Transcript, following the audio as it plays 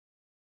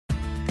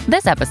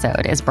This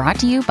episode is brought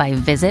to you by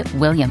Visit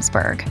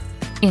Williamsburg.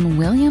 In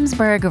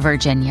Williamsburg,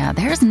 Virginia,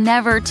 there's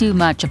never too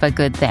much of a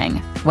good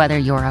thing. Whether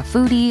you're a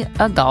foodie,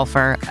 a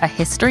golfer, a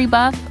history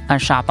buff, a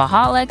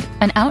shopaholic,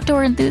 an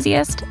outdoor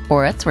enthusiast,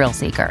 or a thrill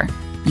seeker,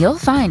 you'll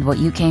find what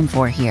you came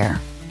for here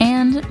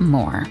and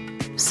more.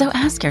 So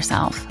ask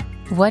yourself,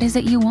 what is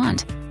it you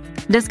want?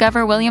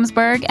 Discover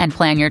Williamsburg and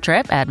plan your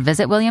trip at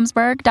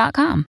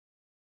visitwilliamsburg.com.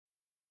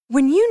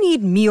 When you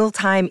need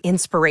mealtime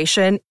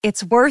inspiration,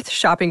 it's worth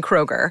shopping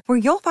Kroger, where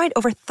you'll find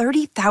over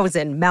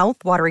 30,000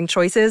 mouth-watering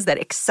choices that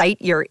excite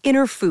your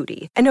inner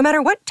foodie. And no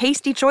matter what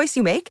tasty choice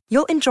you make,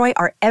 you'll enjoy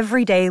our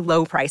everyday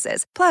low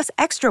prices, plus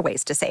extra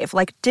ways to save,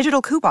 like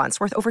digital coupons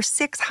worth over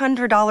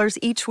 $600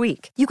 each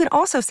week. You can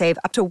also save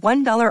up to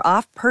 $1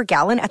 off per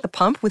gallon at the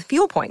pump with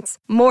fuel points.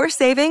 More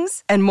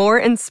savings and more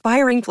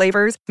inspiring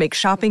flavors make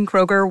shopping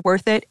Kroger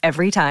worth it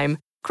every time.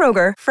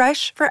 Kroger,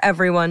 fresh for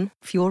everyone.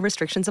 Fuel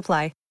restrictions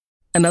apply.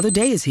 Another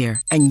day is here,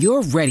 and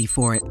you're ready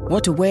for it.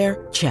 What to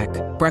wear? Check.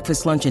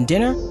 Breakfast, lunch, and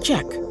dinner?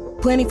 Check.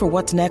 Planning for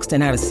what's next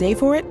and how to save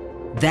for it?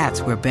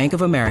 That's where Bank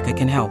of America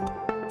can help.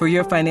 For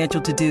your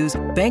financial to-dos,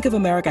 Bank of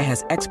America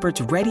has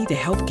experts ready to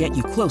help get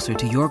you closer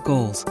to your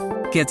goals.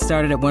 Get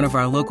started at one of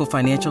our local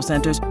financial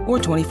centers or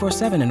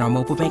 24/7 in our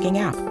mobile banking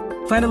app.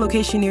 Find a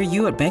location near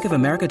you at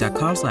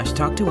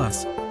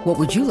bankofamerica.com/talktous. What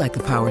would you like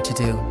the power to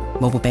do?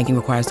 Mobile banking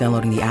requires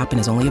downloading the app and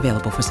is only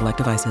available for select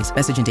devices.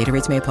 Message and data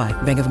rates may apply.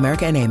 Bank of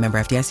America N.A., member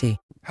FDIC.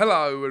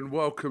 Hello and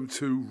welcome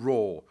to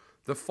Raw,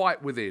 The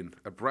Fight Within,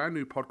 a brand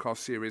new podcast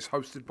series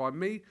hosted by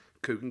me,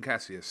 Coogan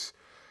Cassius.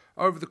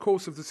 Over the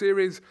course of the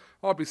series,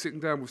 I'll be sitting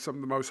down with some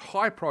of the most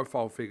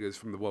high-profile figures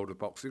from the world of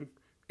boxing,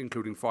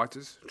 including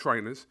fighters,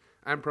 trainers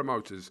and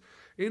promoters,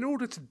 in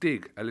order to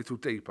dig a little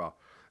deeper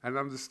and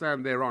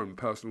understand their own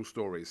personal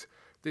stories.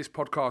 This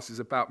podcast is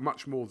about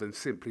much more than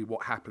simply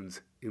what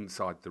happens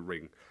inside the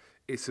ring.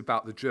 It's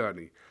about the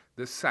journey,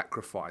 the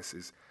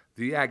sacrifices,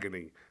 the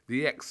agony,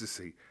 the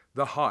ecstasy,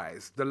 the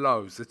highs, the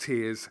lows, the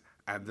tears,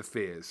 and the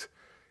fears.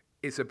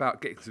 It's about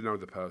getting to know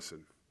the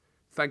person.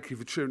 Thank you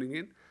for tuning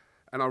in,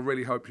 and I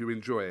really hope you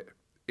enjoy it.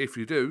 If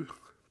you do,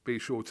 be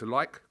sure to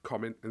like,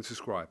 comment, and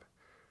subscribe.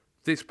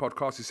 This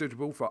podcast is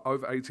suitable for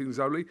over 18s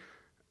only,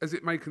 as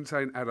it may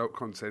contain adult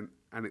content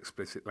and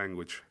explicit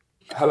language.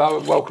 Hello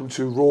and welcome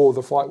to Raw,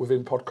 The Fight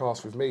Within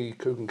podcast with me,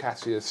 Coogan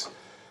Cassius.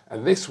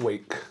 And this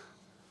week,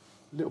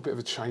 a little bit of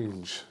a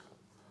change.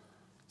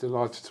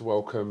 Delighted to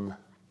welcome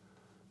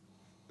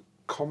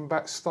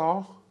combat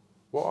star.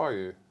 What are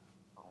you?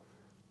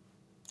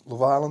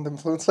 Love Island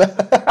influencer.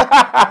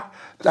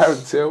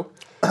 Darren Till.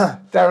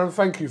 Darren,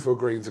 thank you for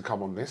agreeing to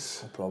come on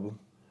this. No problem.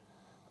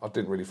 I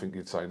didn't really think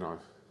you'd say no.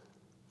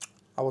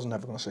 I wasn't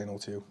ever going to say no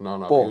to you. No,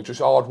 but you're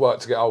just hard work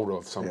to get hold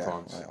of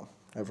sometimes. Yeah, I am.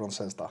 Everyone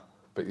says that.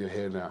 But you're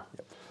here now.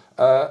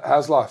 Yep.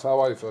 How's life? How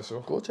are you, first of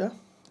all? Good, yeah.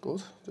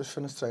 Good. Just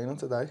finished training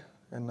today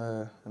in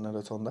the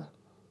Rotunda.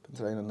 Been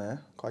training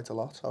there quite a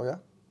lot, so yeah.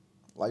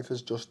 Life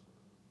is just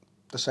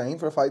the same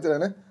for a fighter,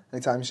 innit?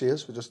 Anytime you see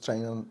us, we're just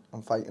training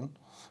and fighting,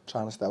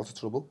 trying to stay out of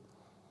trouble.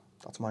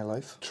 That's my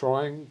life.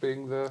 Trying,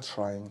 being the...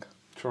 Trying.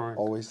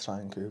 Always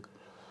trying, Coog.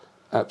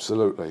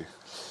 Absolutely.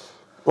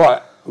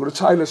 Right, I'm going to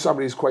tailor some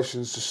of these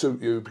questions to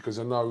suit you because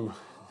I know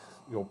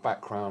your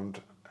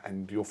background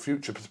and your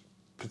future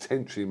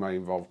potentially may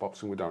involve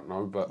boxing, we don't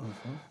know, but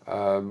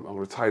I'm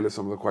going to tailor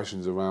some of the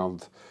questions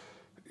around,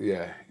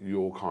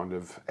 your kind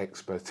of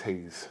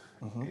expertise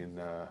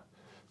in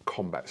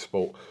combat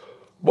sport.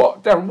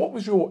 Darren, what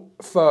was your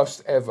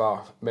first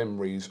ever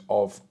memories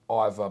of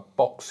either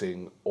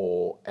boxing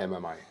or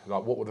MMA?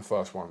 Like, what were the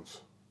first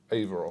ones?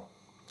 Either or?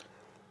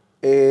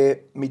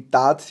 My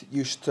dad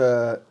used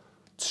to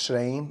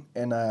train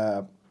in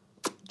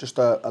just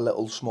a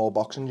little small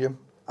boxing gym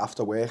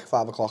after work,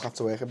 5 o'clock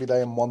after work every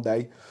day, and one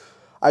day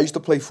I used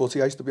to play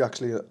footy. I used to be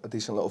actually a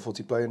decent little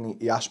footy player, and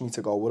he asked me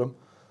to go with him.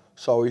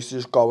 So I used to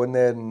just go in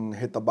there and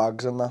hit the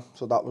bags and that.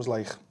 So that was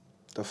like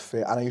the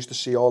fit. And I used to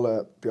see all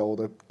the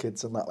older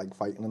kids and that, like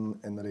fighting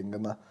in the ring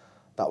and that.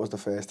 That was the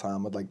first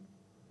time I'd like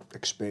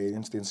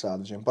experienced the inside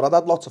the gym. But I'd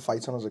had lots of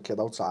fights when I was a kid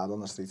outside on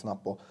the street and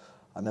that, but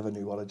I never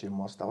knew what a gym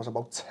was. That was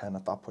about 10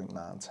 at that point,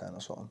 9, 10 or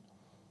something.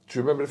 Do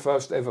you remember the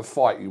first ever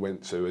fight you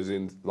went to, as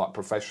in like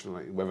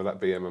professionally, whether that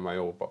be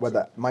MMA or boxing?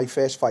 Whether my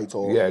first fight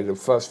or... Yeah, the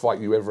first fight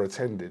you ever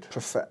attended.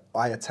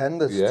 I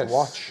attended to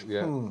watch?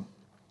 Yeah.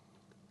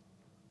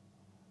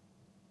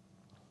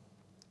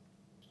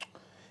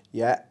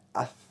 Yeah,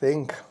 I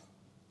think,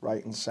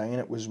 right in saying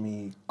it was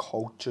me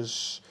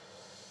coaches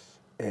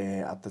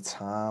at the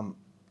time.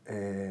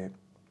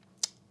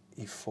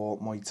 He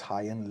fought Muay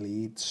Thai in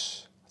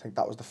Leeds. I think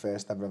that was the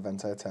first ever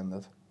event I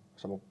attended. I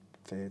was about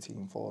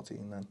 13,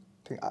 14 then.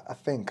 I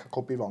think I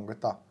could be wrong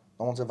with that.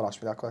 No one's ever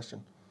asked me that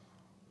question.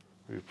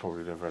 You've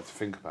probably never had to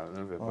think about it,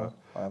 have you?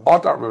 I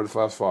don't remember the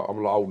first fight. I'm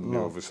a lot older than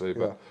you, obviously,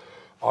 but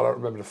I don't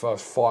remember the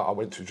first fight I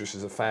went to just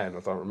as a fan. I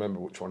don't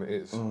remember which one it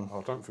is.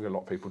 I don't think a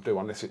lot of people do,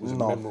 unless it was a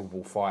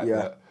memorable fight.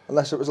 Yeah,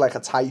 unless it was like a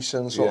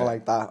Tyson, something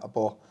like that.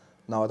 But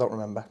no, I don't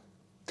remember.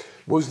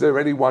 Was there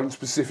anyone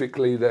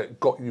specifically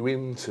that got you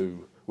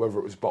into whether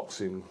it was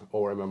boxing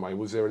or MMA?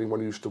 Was there anyone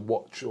you used to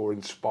watch or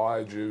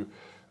inspired you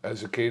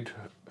as a kid?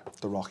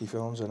 The Rocky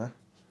films, innit?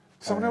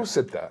 Someone else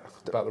said that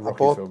about the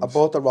Rocky films. I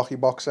bought the Rocky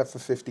box set for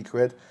 50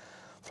 quid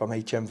from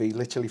HMV,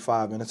 literally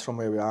 5 minutes from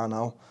where we are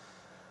now.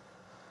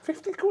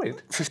 50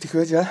 quid? 50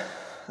 quid, yeah.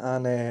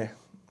 And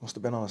must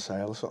have been on a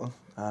sale or something.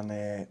 And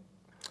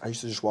I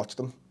used to just watch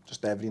them,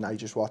 just every night,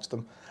 just watch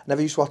them. I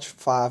never used to watch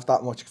 5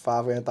 that much,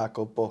 5 weren't that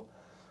good, but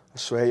I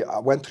swear, I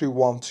went through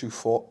 1 to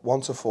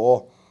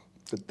 4.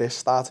 This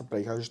started to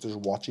break, I used to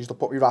just watch. I used to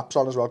put my wraps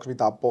on as well, because my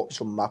dad bought me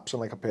some wraps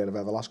and like a pair of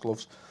Everlast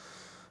gloves.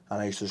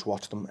 And I used to just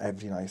watch them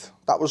every night.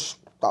 That was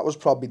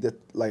probably the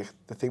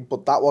thing,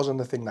 but that wasn't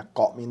the thing that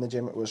got me in the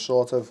gym. It was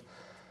sort of,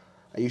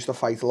 I used to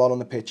fight a lot on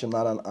the pitch and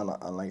that,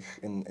 and like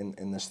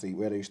in the street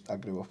where I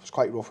grew up. It was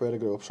quite rough where I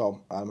grew up,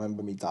 so I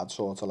remember my dad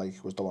sort of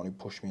like was the one who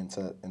pushed me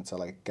into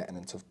like getting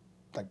into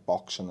like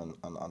boxing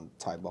and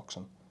Thai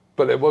boxing.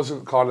 But there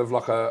wasn't kind of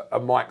like a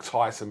Mike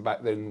Tyson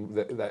back then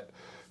that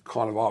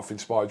kind of half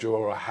inspired you,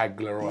 or a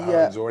Hagler or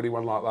Hearns or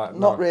anyone like that?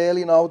 Not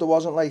really, no. There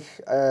wasn't like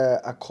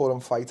a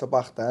current fighter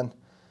back then.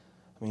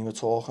 I mean, we're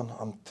talking,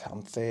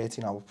 I'm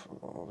 30 now.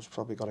 I was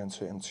probably got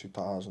into it in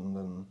 2000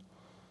 and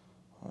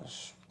I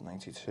was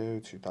 92,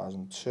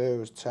 2002, I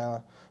was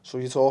 10. So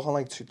you're talking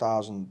like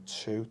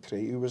 2002,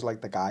 3. Who was like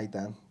the guy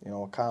then? You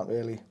know, I can't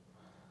really.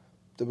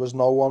 There was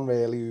no one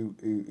really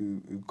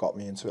who got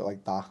me into it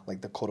like that. Like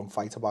the current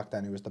fighter back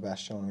then who was the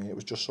best, you know what I mean? It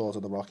was just sort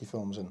of the Rocky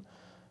films and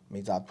my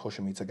dad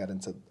pushing me to get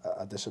into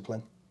a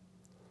discipline.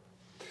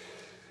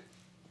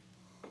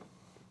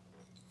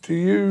 Do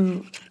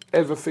you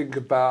ever think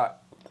about,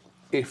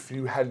 if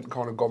you hadn't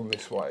kind of gone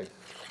this way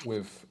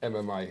with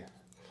MMA,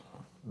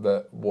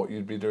 that what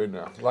you'd be doing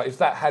now? Like, if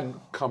that hadn't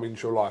come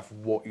into your life,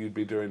 what you'd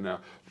be doing now?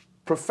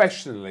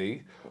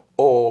 Professionally,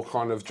 or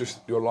kind of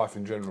just your life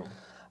in general?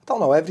 I don't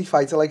know, every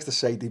fighter likes to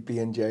say they'd be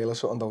in jail or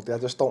something, don't they? I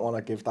just don't want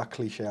to give that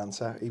cliche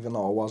answer, even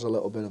though I was a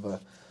little bit of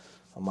a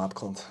mad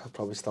cunt. I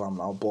probably still am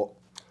now, but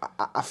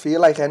I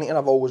feel like anything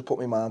I've always put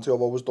my mind to,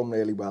 I've always done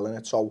really well in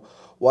it. So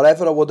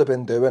whatever I would have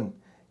been doing,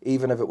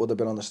 even if it would have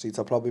been on the streets,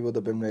 I probably would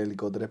have been really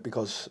good at it,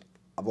 because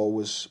I've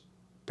always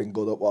been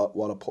good at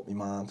what I put my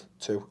mind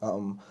to.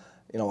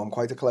 You know, I'm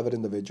quite a clever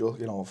individual.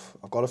 You know,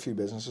 I've got a few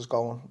businesses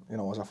going, you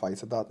know, as a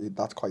fighter.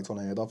 That's quite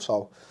unheard of.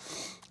 So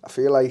I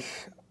feel like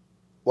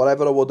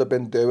whatever I would have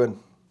been doing,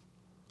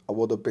 I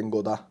would have been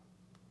good at.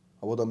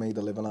 I would have made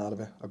a living out of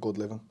it, a good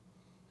living.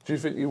 Do you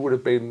think you would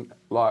have been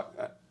like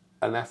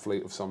an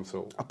athlete of some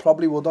sort? I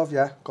probably would have,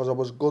 yeah, because I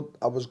was good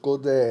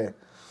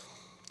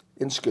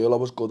in school. I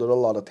was good at a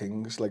lot of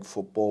things like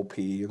football,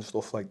 PE and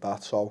stuff like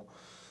that. So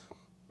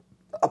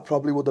I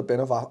probably would have been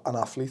an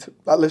athlete.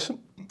 Listen,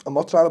 I'm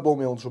not trying to blow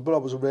my own trumpet, but I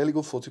was a really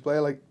good footy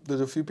player. Like,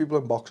 there's a few people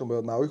in boxing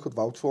world now who could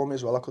vouch for me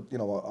as well.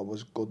 I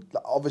was good.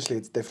 Obviously,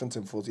 it's different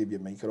in footy if you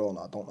make it or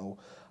not. I don't know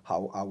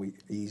how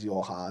easy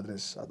or hard it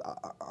is.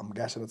 I'm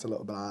guessing it's a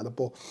little bit harder,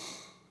 but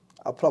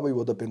I probably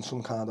would have been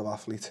some kind of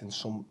athlete in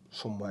some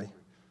way.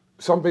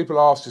 Some people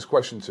ask this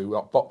question to,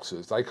 like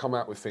boxers. They come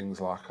out with things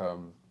like, I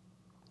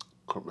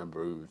can't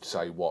remember who would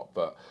say what,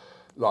 but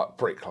like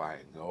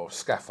bricklaying or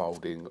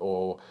scaffolding,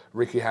 or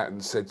Ricky Hatton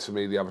said to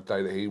me the other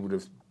day that he would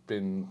have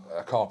been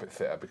a carpet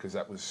fitter because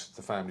that was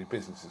the family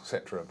business,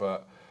 etc.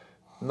 But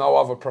no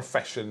other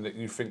profession that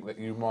you think that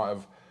you might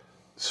have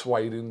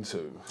swayed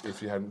into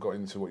if you hadn't got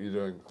into what you're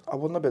doing? I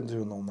wouldn't have been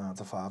doing no 9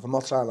 to 5. I'm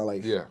not trying to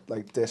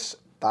like this.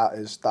 That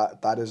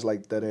is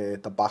like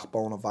the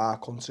backbone of our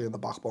country and the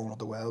backbone of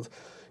the world.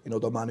 You know,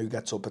 the man who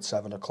gets up at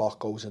 7 o'clock,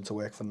 goes into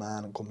work for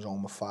 9 and comes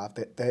home at 5.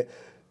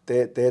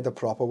 They're the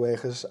proper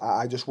workers.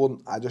 I just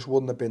wouldn't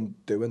have been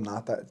doing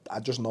that. I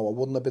just know I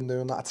wouldn't have been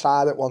doing that. I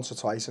tried it once or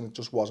twice and it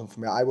just wasn't for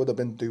me. I would have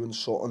been doing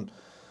something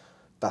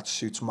that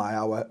suits my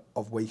hour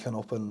of waking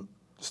up and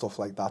stuff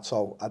like that.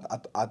 So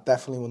I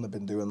definitely wouldn't have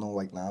been doing no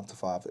like 9 to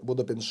 5. It would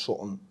have been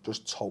something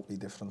just totally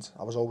different.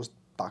 I was always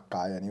that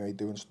guy anyway,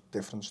 doing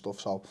different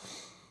stuff. So,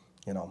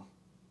 you know.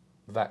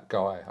 That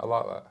guy. I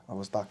like that. I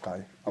was that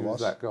guy. I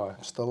was that guy.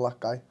 I'm still that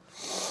guy.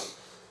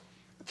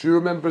 Do you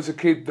remember as a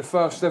kid the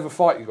first ever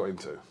fight you got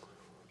into?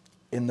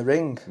 In the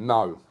ring?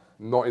 No,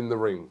 not in the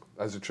ring.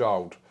 As a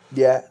child?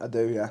 Yeah, I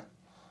do, yeah.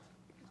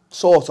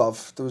 Sort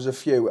of. There was a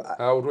few.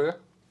 How old were you?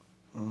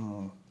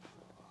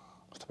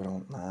 Must have been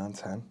about 9,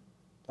 10.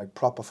 Like,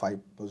 proper fight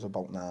was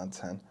about 9,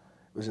 10. It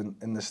was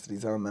in the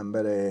street. I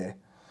remember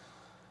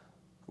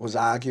was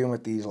arguing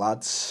with these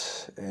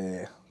lads.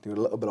 They were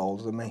a little bit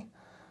older than me.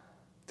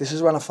 This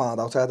is when I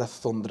found out I had a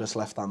thunderous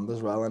left hand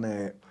as well,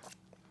 and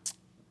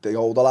the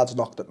older lads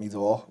knocked at my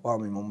door while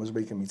my mum was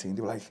making me tea.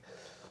 They were like,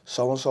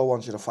 so-and-so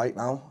wants you to fight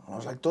now. And I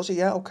was like, does he?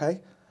 Yeah,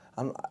 okay.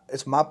 And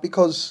it's mad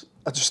because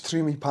I just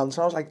threw my pants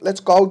and I was like, let's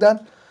go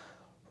then.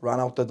 Ran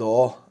out the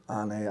door,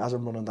 and as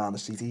I'm running down the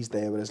street, he's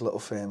there with his little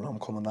frame, and I'm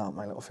coming down with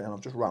my little frame. I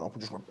just ran up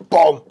and just went,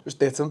 boom!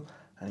 Just hit him.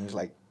 And he was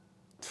like,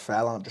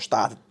 fell, and I just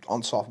started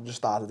on top and just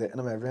started hitting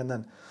him everything. And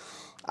then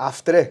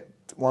after it,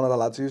 one of the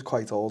lads who was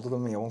quite older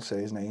than me, I won't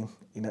say his name,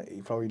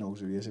 he probably knows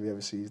who he is if he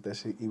ever sees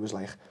this, he was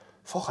like,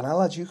 fucking hell,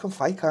 lad, you can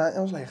fight, can't you?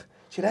 I was like,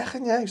 do you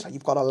reckon, yeah? He's like,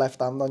 you've got a left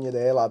hand on you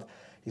there, lad.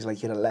 he's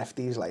like, you're a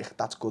lefty. He's like,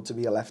 that's good to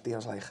be a lefty. I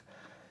was like,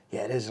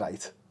 yeah, it is,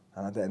 right.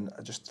 And then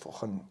I just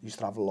fucking used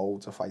to have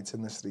loads of fights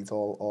in the street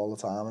all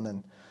the time, and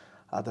then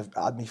I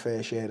had my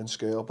fair share in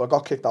school, but I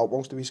got kicked out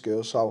most of my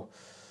school, so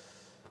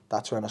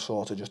that's when I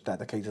sort of just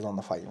dedicated on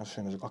the fighting as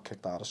soon as I got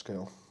kicked out of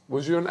school.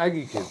 Was you an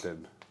eggy kid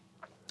then?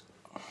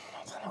 I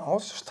don't know, I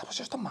was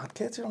just a mad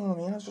kid, you know what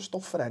I mean? I was just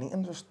up for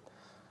anything, I was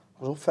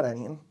up for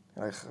anything.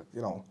 Like,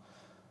 you know,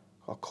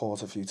 got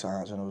caught a few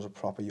times and I was a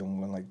proper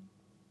youngling, like,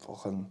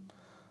 fucking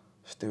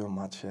just doing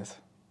mad shit.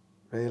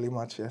 Really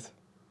mad shit.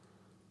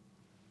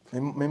 My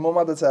mum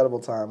had a terrible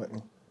time with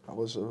me. I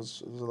was a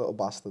little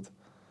bastard.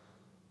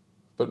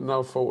 But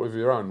no fault of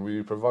your own? Were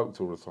you provoked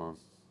all the time?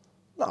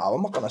 No,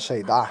 I'm not going to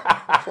say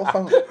that.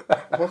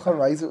 fucking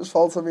right, it was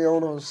fault of my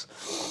own.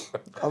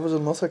 I was a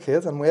nutter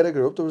kid, and where I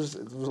grew up, there was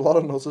a lot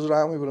of nutters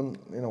around me,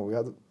 but, you know, we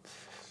had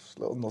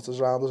little nutters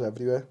around us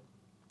everywhere.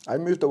 I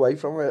moved away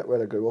from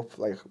where I grew up,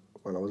 like,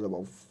 when I was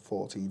about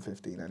 14,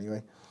 15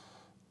 anyway.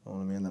 You know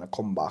what I mean? Then I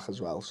come back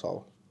as well,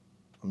 so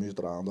I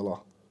moved around a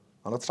lot.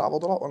 And I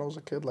travelled a lot when I was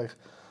a kid, like,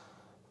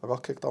 I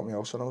got kicked out of my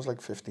house when I was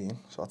like 15,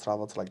 so I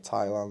travelled to like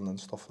Thailand and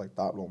stuff like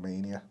that,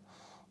 Romania,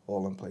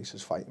 all in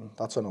places fighting.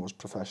 That's when I was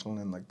professional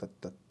in like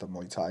the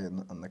Muay Thai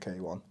and the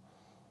K1.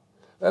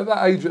 At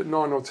that age, at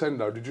 9 or 10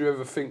 though, did you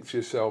ever think to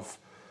yourself,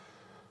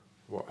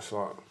 it's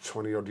like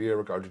 20 odd year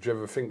ago, did you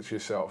ever think to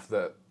yourself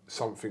that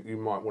something you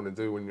might want to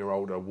do when you're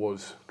older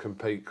was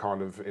compete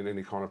kind of in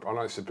any kind of, I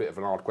know it's a bit of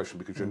an hard question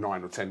because you're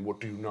 9 or 10, what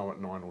do you know at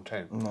 9 or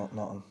 10?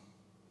 Nothing.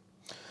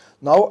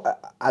 No,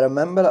 I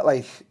remember that,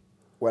 like,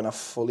 when I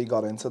fully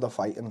got into the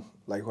fighting,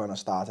 like when I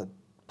started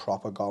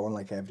proper going,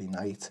 like every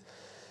night,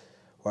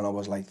 when I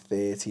was like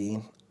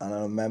 13, and I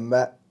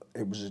remember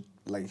it was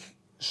like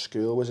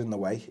school was in the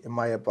way in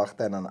my head back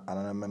then, and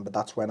I remember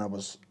that's when I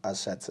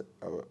said,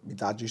 my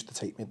dad used to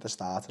take me at the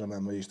start, and I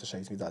remember he used to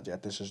say to me, Dad, yeah,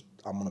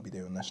 I'm going to be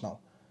doing this now.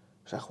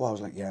 He's like, well, I was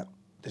like, yeah,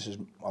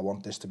 I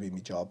want this to be my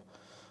job.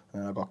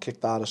 And then I got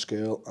kicked out of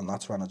school, and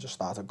that's when I just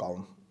started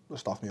going,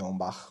 just off my own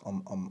back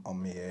on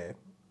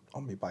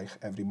my bike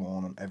every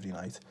morning, every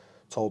night.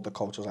 Told the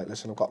coach, I was like,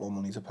 listen, I've got no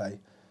money to pay,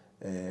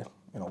 you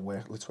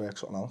know, let's work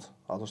something out.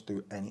 I'll just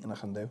do anything I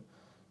can do.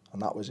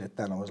 And that was it.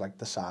 Then I was like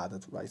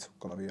decided, right,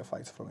 going to be a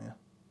fighter from here.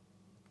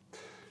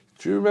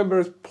 Do you remember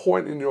a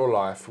point in your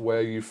life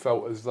where you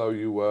felt as though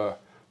you were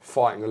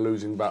fighting a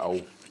losing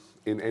battle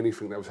in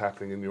anything that was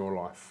happening in your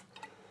life?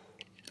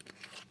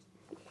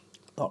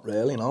 Not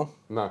really, no.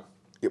 No.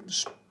 It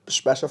was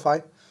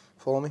specify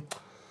for me.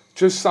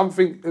 Just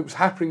something that was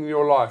happening in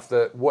your life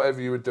that whatever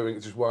you were doing,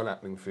 it just weren't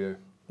happening for you?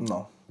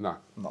 No. No.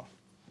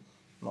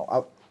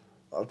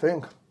 I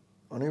think,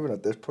 and even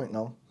at this point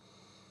now,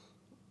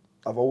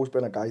 I've always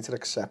been a guy to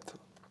accept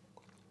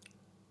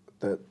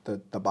the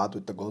bad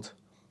with the good.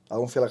 I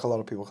don't feel like a lot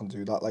of people can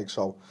do that. Like,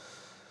 so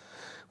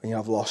when you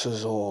have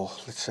losses or,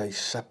 let's say,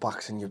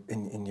 setbacks in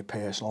your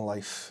personal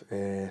life,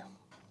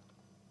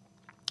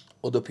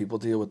 other people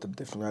deal with them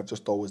differently. I've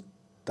just always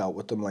dealt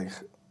with them like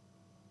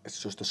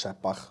it's just a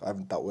setback. I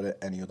haven't dealt with it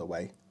any other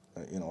way.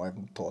 You know, I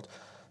haven't thought,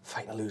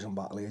 fighting a losing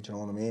battle here, do you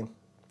know what I mean?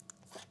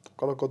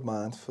 Got a good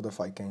mind for the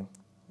fight game,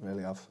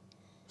 really have.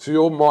 So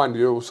your mind,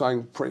 you're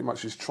saying pretty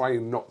much is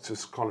trained not to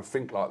kind of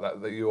think like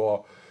that you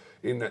are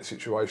in that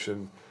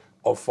situation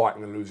of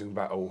fighting a losing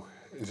battle.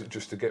 Is it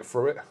just to get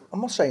through it?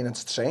 I'm not saying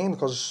it's trained,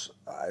 because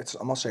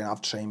I'm not saying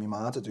I've trained my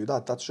mind to do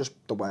that. That's just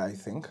the way I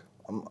think.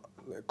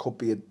 There could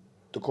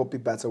be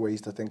better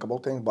ways to think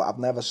about things, but I've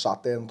never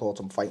sat there and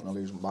thought I'm fighting a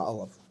losing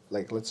battle.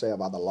 Like, let's say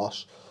I've had a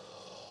loss,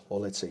 or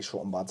let's say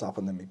something bad's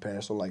happened in my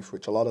personal life,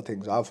 which a lot of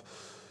things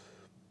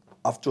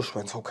I've just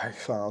went, okay,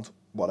 sound,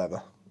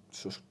 whatever.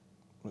 It's just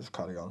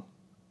carry on.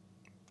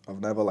 I've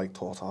never like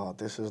thought, oh,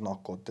 this is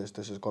not good.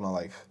 This is gonna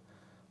like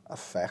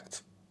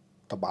affect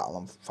the battle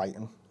I'm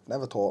fighting.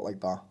 Never thought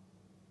like that.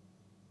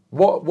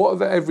 What are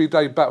the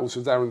everyday battles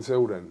of Darren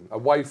Till then?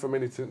 Away from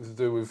anything to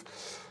do with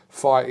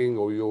fighting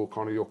or your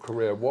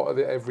career, what are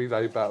the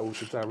everyday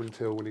battles of Darren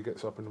Till when he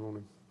gets up in the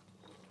morning?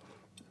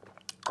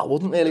 I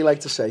wouldn't really like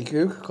to say,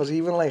 because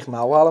even like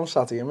now while I'm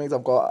sat here, mate,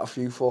 I've got a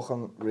few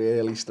fucking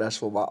really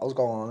stressful battles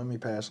going on in my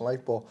personal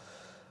life, but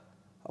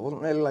I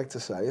wouldn't really like to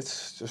say.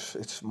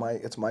 It's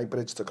my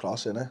bridge to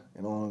cross, innit?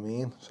 You know what I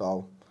mean?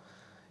 So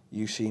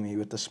you see me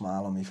with the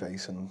smile on my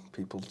face and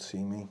people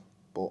see me,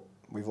 but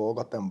we've all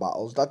got them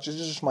battles. That's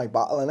just my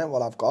battle, innit?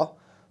 What I've got.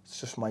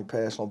 It's just my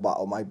personal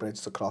battle, my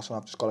bridge to cross, and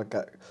I've got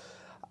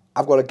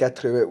to get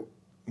through it.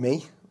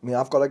 Me,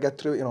 I've got to get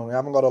through it. You know, I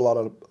haven't got a lot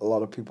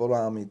of people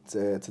around me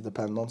to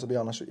depend on, to be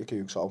honest with you,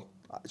 Coog. So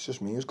it's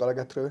just me who's got to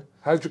get through it.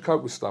 How do you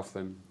cope with stuff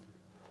then?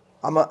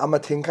 I'm a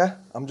thinker.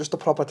 I'm just a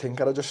proper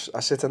thinker. I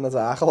sit in the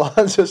dark a lot.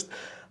 I'm just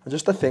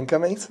a thinker,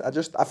 mate.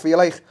 I feel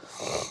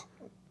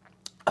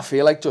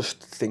like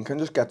just thinking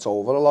just gets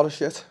over a lot of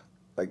shit.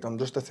 Like, I'm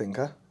just a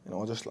thinker. You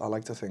know, I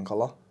like to think a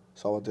lot.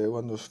 So I do,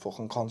 and just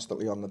fucking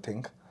constantly on the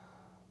think.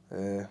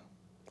 I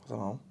don't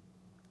know.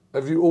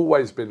 Have you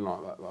always been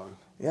like that though?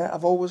 Yeah,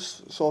 I've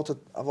always sort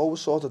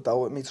of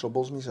dealt with my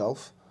troubles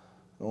myself.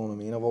 You know what I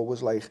mean? I've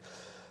always like,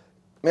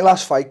 my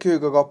last fight,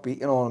 Coog, I got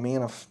beat. You know what I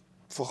mean?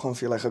 fucking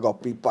feel like I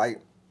got beat by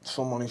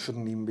someone who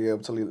shouldn't even be able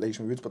to lace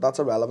my boots, but that's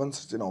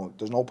irrelevant, you know,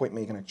 there's no point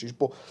making an excuse.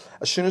 But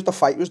as soon as the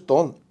fight was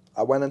done,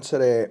 I went into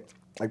the,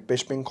 like,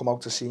 Bisping come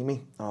out to see me,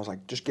 and I was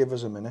like, just give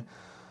us a minute.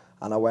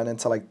 And I went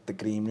into, like, the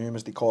green room,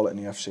 as they call it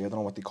in the UFC, I don't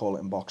know what they call it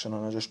in boxing,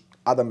 and I just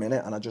had a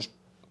minute, and I just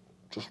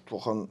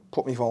fucking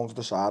put my phone to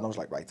the side, and I was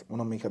like, right, I'm going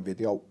to make a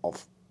video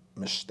of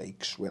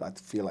mistakes where I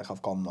feel like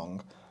I've gone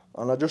wrong.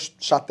 And I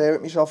just sat there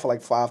with myself for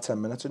like 5-10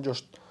 minutes and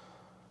just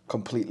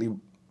completely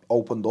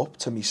opened up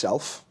to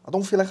myself. I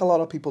don't feel like a lot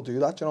of people do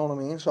that, you know what I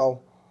mean?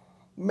 So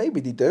maybe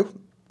they do,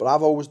 but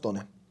I've always done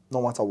it,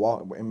 no matter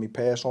what, in my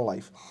personal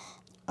life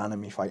and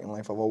in my fighting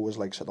life. I've always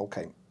like said,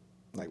 okay,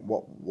 like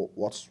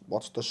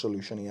what's the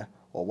solution here,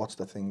 or what's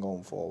the thing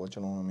going forward,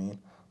 you know what I mean?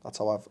 That's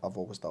how I've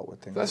always dealt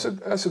with things.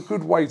 That's a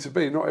good way to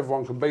be. Not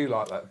everyone can be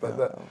like that, but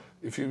that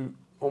if you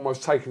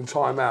almost taking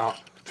time out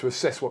to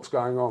assess what's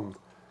going on,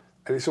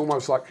 and it's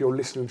almost like you're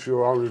listening to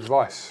your own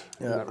advice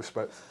in that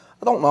respect.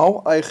 I don't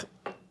know, like,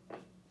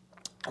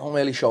 I don't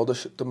really show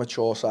the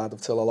mature side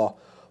of Till a lot,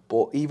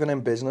 but even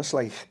in business,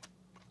 like,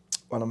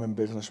 when I'm in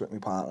business with my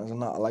partners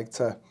and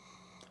that,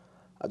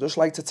 I just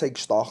like to take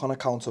stock on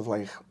account of,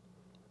 like,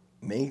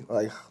 me,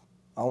 like,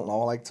 I don't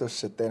know, I like to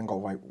sit there and go,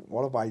 right,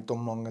 what have I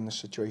done wrong in this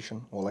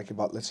situation? Or like,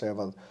 let's say I've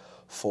had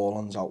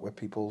fallings out with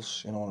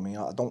people's, you know what I mean?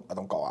 I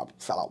don't go, I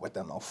fell out with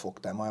them, no,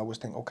 fuck them. I always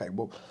think, okay,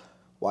 well,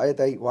 why are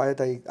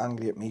they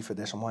angry at me for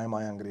this, and why am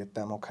I angry at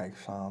them? Okay,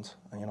 sound.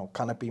 And, you know,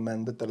 can it be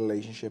mended, the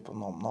relationship?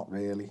 No, not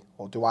really.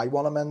 Or do I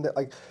want to mend it?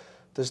 Like,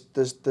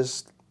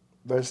 there's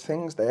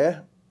things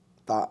there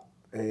that,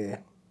 you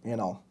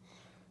know,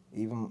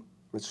 even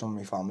with some of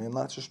my family and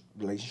that's just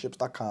relationships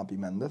that can't be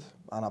mended.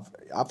 And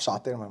I've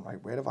sat there and went,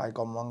 like, where have I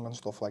gone wrong and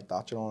stuff like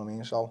that, you know what I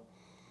mean? So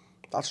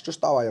that's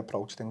just how I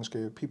approach things.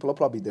 People are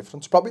probably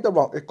different. It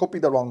could be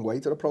the wrong way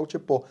to approach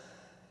it, but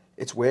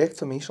it's worked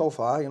for me so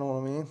far, you know what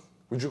I mean?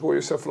 Would you call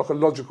yourself like a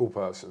logical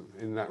person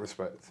in that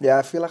respect? Yeah,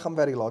 I feel like I'm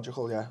very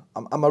logical, yeah.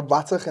 I'm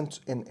erratic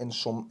in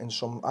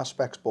some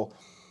aspects, but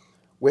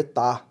with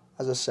that,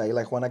 as I say,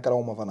 like when I get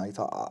home of a night,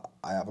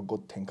 I have a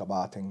good think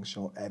about things,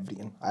 you know,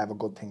 everything. I have a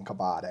good think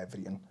about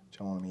everything, do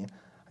you know what I mean?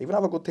 I even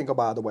have a good think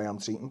about the way I'm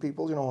treating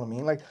people, you know what I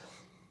mean? Like,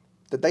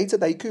 the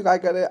day-to-day cook, I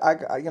get it,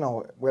 you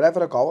know,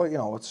 wherever I go, you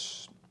know,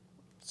 it's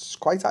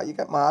quite hard. You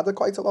get mad at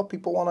quite a lot.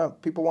 People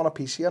want a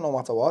piece of you no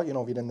matter what, you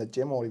know, if you're in the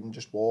gym or even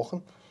just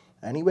walking.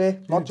 Anyway,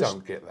 you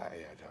don't get that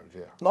here, don't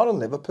you? Not in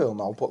Liverpool,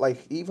 no, but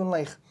like, even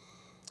like,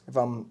 if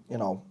I'm, you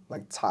know,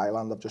 like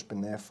Thailand, I've just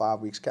been there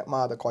 5 weeks, get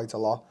mad at quite a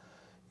lot,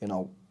 you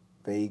know,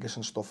 Vegas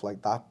and stuff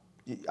like that.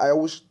 I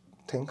always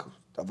think,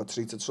 have I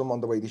treated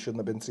someone the way they shouldn't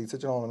have been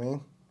treated, you know what I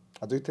mean?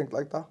 I do think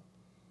like that.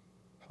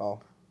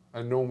 So.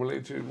 And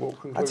normally,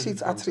 what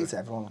conclusions? I treat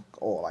everyone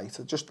all right.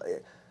 I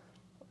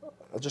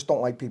just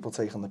don't like people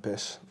taking the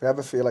piss. If I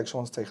ever feel like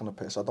someone's taking the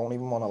piss, I don't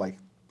even want to like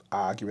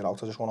argue it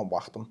out. I just want to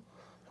whack them.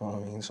 You know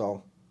what I mean?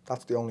 So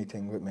that's the only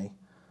thing with me.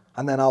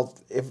 And then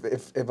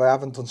if I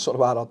haven't done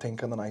something bad, I'll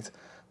think in the night,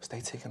 was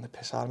they taking the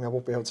piss out of me? I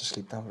won't be able to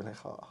sleep then. I'll be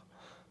like, oh,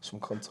 some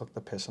cunt took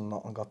the piss and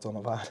nothing got done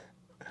about it.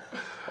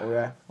 Oh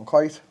yeah,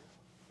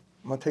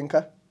 I'm a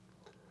thinker.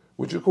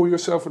 Would you call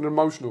yourself an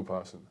emotional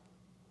person?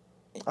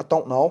 I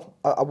don't know.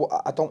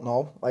 I don't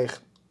know. Like,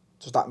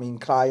 does that mean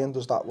crying?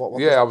 Does that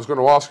what? Yeah, I was going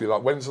to ask you.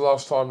 Like, when's the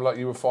last time like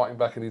you were fighting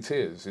back any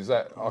tears? Is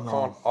that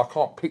I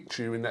can't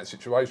picture you in that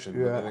situation.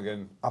 Yeah. But then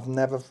again, I've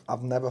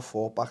never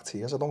fought back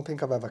tears. I don't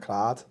think I've ever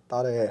cried.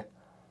 That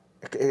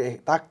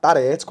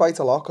hurts quite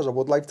a lot because I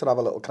would like to have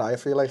a little cry. I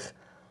feel like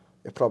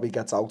it probably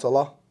gets out a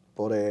lot,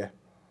 but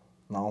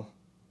no,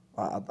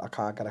 I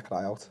can't get a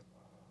cry out.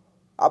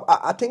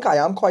 I think I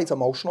am quite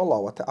emotional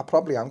though. I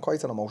probably am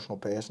quite an emotional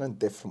person in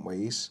different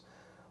ways,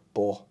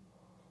 but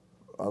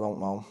I don't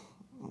know.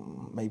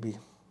 Maybe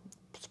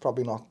it's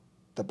probably not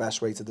the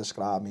best way to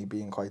describe me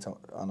being quite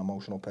an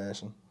emotional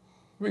person.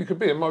 I mean, you could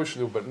be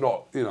emotional, but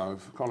not, you know,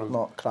 kind of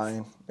not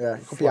crying. Yeah,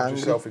 you could be flood angry.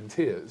 yourself in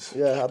tears.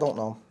 Yeah, I don't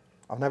know.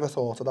 I've never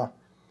thought of that.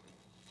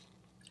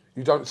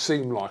 You don't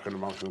seem like an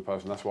emotional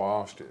person. That's why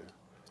I asked you.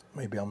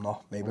 Maybe I'm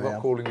not. Maybe I'm I not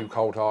am. calling you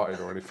cold-hearted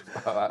or anything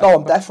like that. No,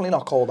 I'm definitely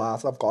not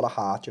cold-hearted. I've got a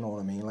heart, you know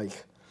what I mean?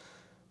 Like,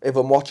 if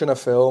I'm watching a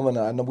film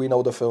and we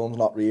know the film's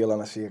not real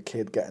and I see a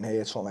kid getting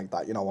hurt, something like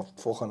that, you know,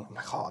 I'm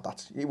like, oh,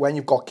 that's... When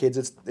you've got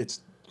kids,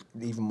 it's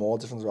even more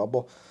different as well,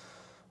 but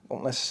I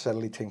don't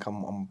necessarily think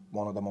I'm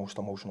one of the most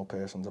emotional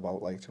persons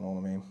about, like, do you know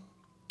what I mean?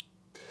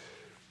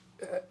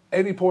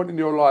 Any point in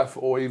your life,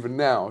 or even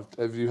now,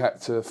 have you had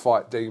to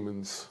fight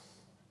demons?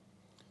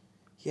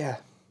 Yeah,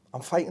 I'm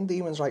fighting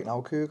demons right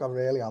now, Coog. I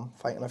really am.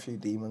 Fighting a few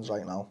demons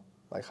right now,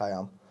 like I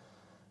am.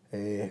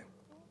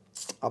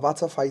 I've had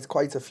to fight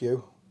quite a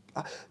few.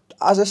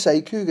 As I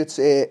say, Coog,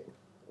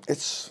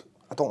 it's.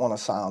 I don't want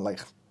to sound like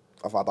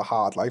I've had a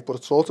hard life, but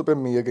it's sort of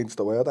been me against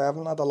the world. I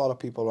haven't had a lot of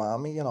people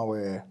around me, you know,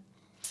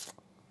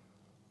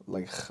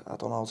 like, I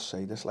don't know how to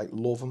say this, like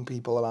loving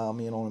people around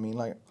me, you know what I mean?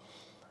 Like,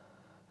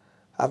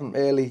 I haven't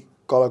really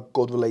got a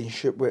good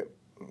relationship with,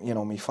 you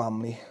know, my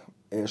family,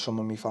 some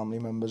of my family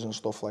members and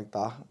stuff like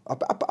that.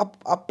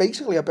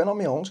 I've been on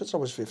my own since I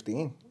was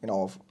 15, you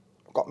know, I've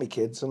got my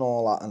kids and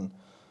all that, and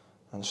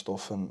and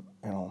stuff, and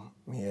you know,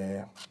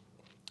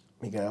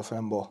 my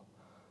girlfriend. But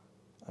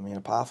I mean,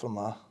 apart from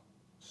that,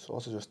 it's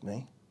sort of just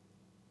me.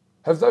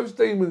 Have those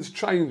demons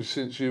changed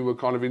since you were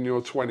kind of in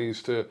your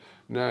 20s to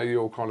now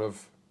you're kind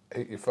of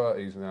hit your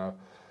 30s now?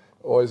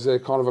 Or is there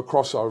kind of a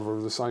crossover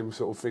of the same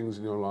sort of things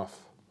in your life?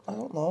 I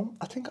don't know.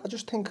 I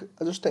just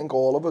think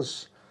all of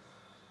us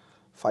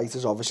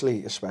fighters,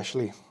 obviously,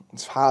 especially,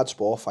 it's hard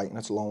sport fighting,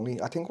 it's lonely.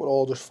 I think we're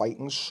all just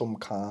fighting some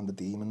kind of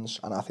demons,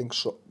 and I think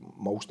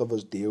most of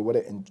us deal with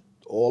it, and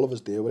all of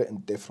us deal with it in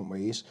different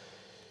ways.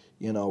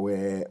 You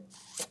know,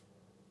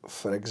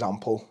 for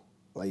example,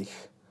 like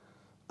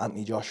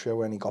Anthony Joshua,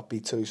 when he got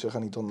beat to Usyk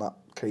and he done that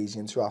crazy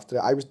interview after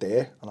it, I was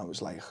there, and I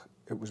was like,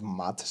 it was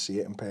mad to see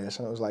it in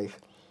person. It was like,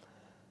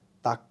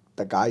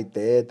 the guy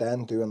there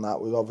then doing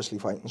that was obviously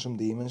fighting some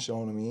demons, you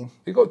know what I mean?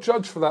 He got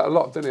judged for that a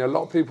lot, didn't he? A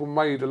lot of people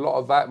made a lot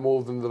of that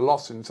more than the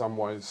loss in some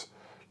ways.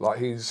 Like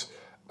his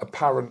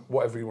apparent,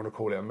 whatever you want to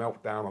call it, a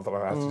meltdown, I don't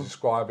know how to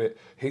describe it,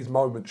 his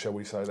moment, shall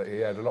we say, that he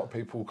had, a lot of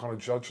people kind of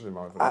judged him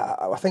over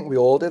that. I think we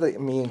all did,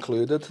 me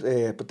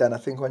included, but then I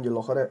think when you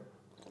look at it,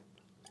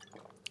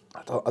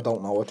 I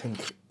don't know, I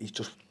think he's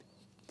just,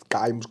 the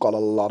guy's got a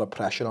lot of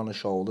pressure on his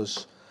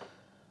shoulders,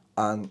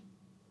 and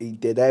he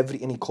did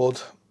everything he could,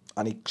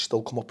 and he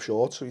still come up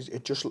short. So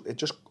it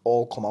just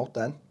all come out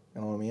then.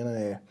 You know what I mean?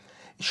 And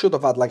he should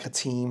have had like a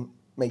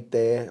teammate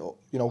there,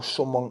 you know,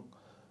 someone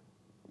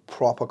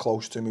proper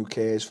close to him who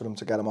cares for him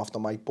to get him off the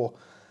mic. But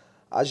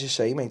as you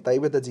say, mate, they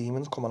were the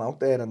demons coming out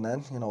there, and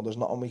then, you know, there's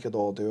nothing we could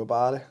all do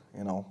about it.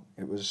 You know,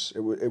 it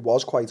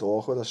was quite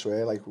awkward, I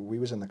swear. Like, we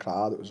was in the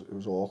crowd, it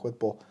was awkward,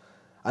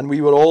 and we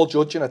were all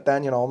judging it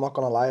then, you know, I'm not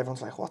gonna lie,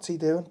 everyone's like, what's he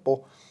doing?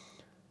 But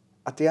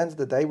at the end of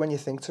the day, when you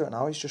think to it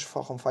now, he's just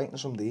fucking fighting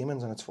some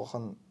demons, and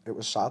it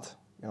was sad.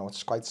 You know,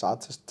 it's quite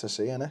sad to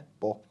see, innit?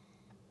 But,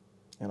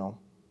 you know.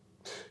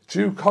 Do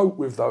you cope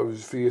with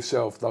those for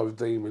yourself, those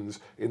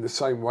demons, in the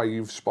same way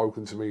you've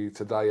spoken to me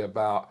today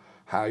about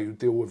how you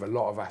deal with a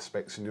lot of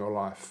aspects in your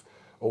life,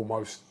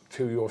 almost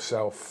to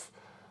yourself,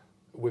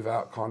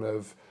 without kind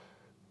of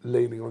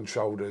leaning on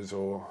shoulders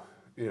or,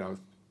 you know,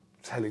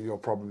 telling your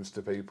problems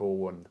to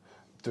people and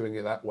doing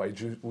it that way?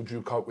 Would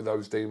you cope with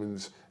those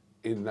demons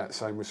in that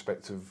same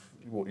respect of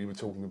what you were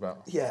talking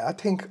about? Yeah, I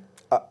think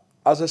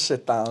as I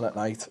sit down at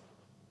night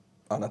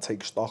and I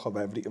take stock of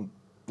everything,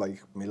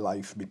 like my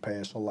life, my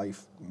personal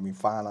life, my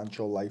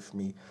financial life,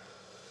 me,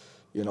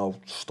 you know,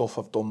 stuff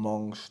I've done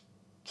wrong,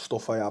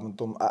 stuff I haven't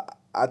done.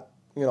 I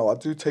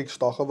do take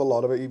stock of a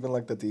lot of it, even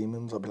like the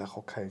demons. I'll be like,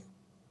 okay,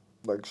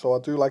 like, so I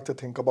do like to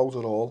think about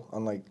it all,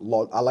 and like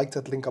I like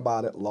to think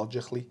about it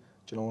logically.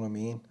 Do you know what I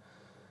mean?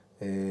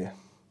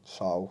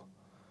 So,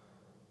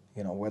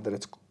 you know, whether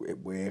it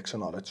works or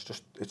not, it's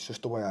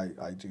just the way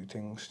I do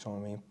things, do you know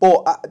what I mean?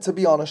 But to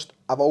be honest,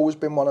 I've always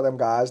been one of them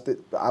guys that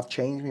I've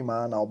changed my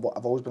mind now, but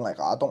I've always been like,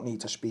 I don't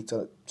need to speak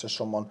to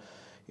someone,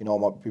 you know,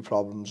 might be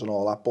problems and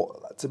all that.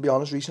 But to be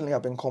honest, recently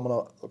I've been coming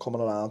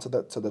around to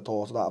the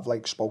thought that I've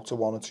like spoke to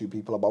one or two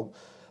people about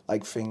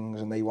like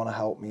things, and they want to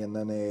help me, and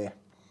then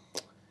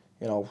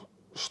you know,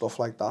 stuff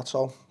like that.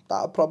 So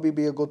that'd probably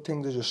be a good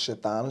thing, to just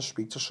sit down and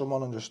speak to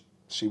someone and just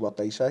see what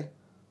they say.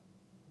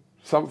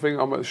 Something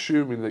I'm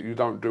assuming that you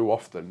don't do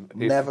often.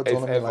 Never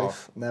done in my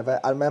life. Never.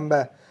 I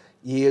remember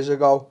years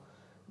ago,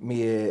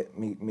 me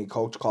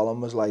coach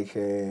Colin was like,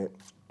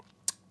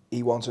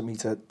 he wanted me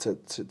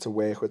to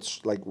work with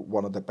like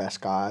one of the best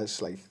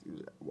guys, like,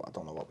 I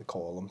don't know what we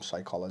call them,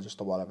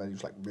 psychologist or whatever. He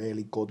was like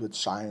really good with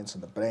science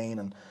and the brain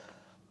and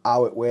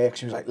how it works.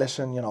 He was like,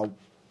 listen, you know,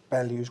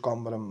 Belliu's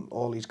gone with him,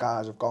 all these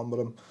guys have gone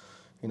with him,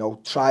 you know,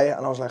 try it.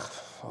 And I was like,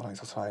 all right,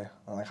 I'll try it.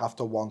 And like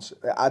after once,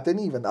 I don't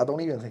even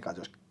think I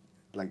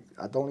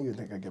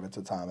give it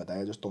the time of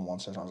day. I just done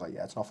once, and I was like,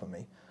 yeah, it's not for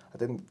me. I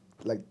didn't,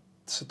 like,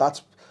 so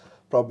that's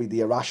probably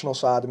the irrational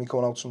side of me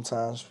coming out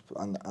sometimes,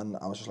 and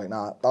I was just like,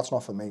 nah, that's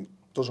not for me,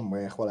 doesn't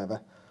work,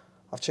 whatever.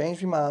 I've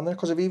changed my mind there,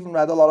 because I've even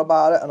read a lot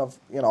about it, and I've,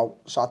 you know,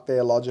 sat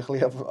there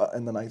logically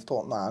in the night,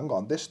 thought, nah, hang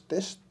on, this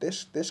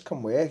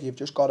can work.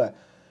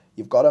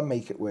 You've got to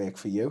make it work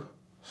for you.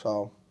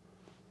 So,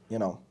 you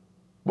know.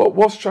 Well,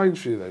 what's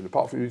changed for you then,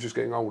 apart from you just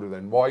getting older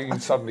then? Why are you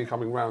suddenly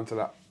coming round to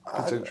that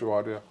potential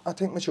idea? I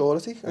think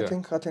maturity. Yeah. I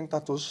think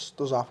that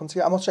does happen to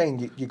you. I'm not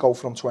saying you go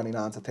from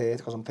 29 to 30,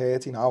 because I'm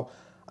 30 now,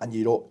 and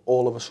you don't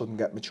all of a sudden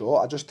get mature.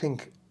 I just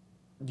think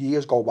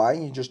years go by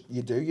and you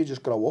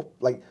just grow up.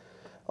 Like,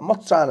 I'm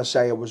not trying to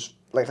say I was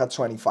like at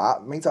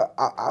 25. Mate,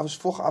 I've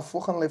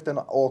fucking lived in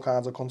all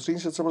kinds of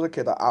countries since I was a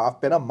kid. I've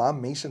been a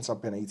man, me, since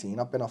I've been 18.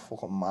 I've been a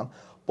fucking man.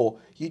 But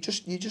you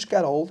just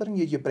get older, and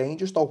your brain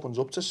just opens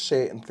up to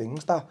certain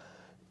things that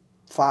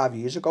 5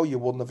 years ago you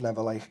wouldn't have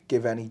never like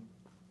give any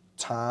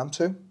time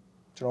to. Do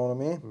you know what I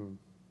mean?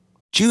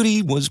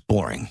 Judy was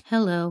boring.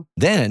 Hello.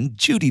 Then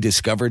Judy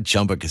discovered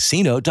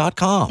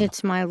ChumbaCasino.com.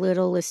 It's my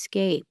little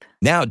escape.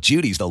 Now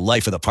Judy's the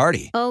life of the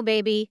party. Oh,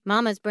 baby,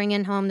 mama's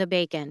bringing home the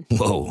bacon.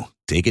 Whoa,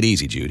 take it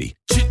easy, Judy.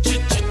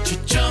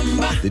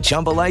 The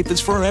Chumba life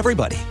is for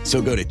everybody.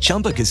 So go to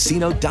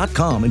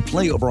ChumbaCasino.com and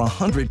play over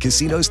 100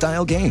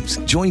 casino-style games.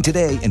 Join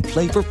today and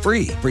play for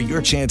free for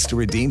your chance to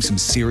redeem some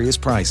serious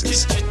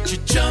prizes.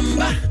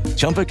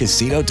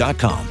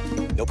 ChumbaCasino.com.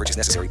 No purchase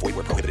necessary. Void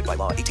where prohibited by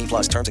law. 18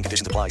 plus terms and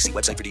conditions apply. See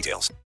website for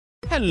details.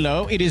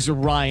 Hello, it is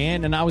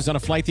Ryan, and I was on a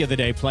flight the other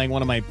day playing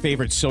one of my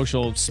favorite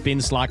social spin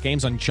slot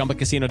games on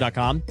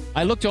ChumbaCasino.com.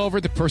 I looked over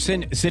at the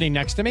person sitting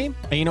next to me,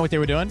 and you know what they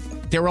were doing?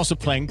 They were also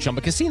playing Chumba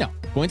Casino.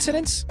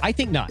 Coincidence? I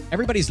think not.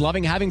 Everybody's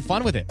loving having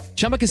fun with it.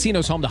 Chumba Casino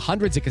is home to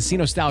hundreds of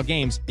casino-style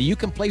games that you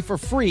can play for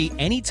free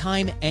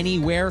anytime,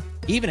 anywhere,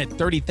 even at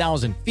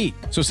 30,000 feet.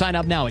 So sign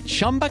up now at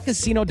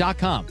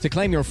ChumbaCasino.com to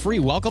claim your free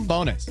welcome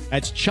bonus.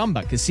 That's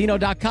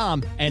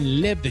ChumbaCasino.com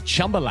and live the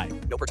Chumba life.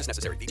 No purchase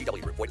necessary.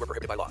 VGW. Void where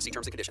prohibited by law. See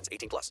terms and conditions.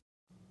 18 plus.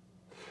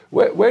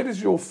 Where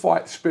does your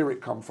fight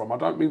spirit come from? I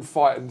don't mean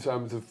fight in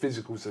terms of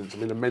physical sense, I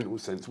mean a mental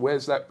sense.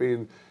 Where's that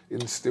being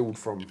instilled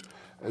from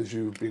as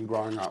you've been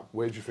growing up?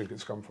 Where do you think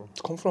it's come from?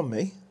 It's come from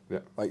me. Yeah.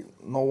 Like,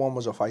 no one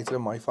was a fighter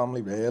in my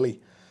family, really.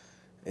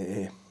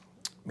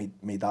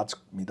 My dad's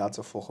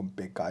a fucking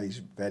big guy. He's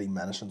very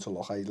menacing to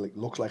look at. He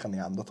looks like a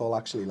Neanderthal,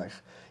 actually. Like,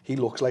 he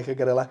looks like a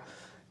gorilla.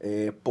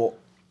 But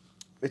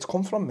it's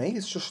come from me.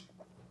 It's just,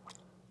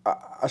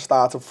 I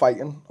started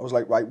fighting. I was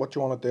like, right, what do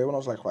you want to do? And I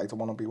was like, right, I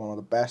want to be one of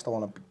the best. I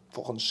want to be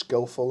fucking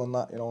skillful and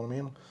that, you know what I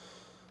mean?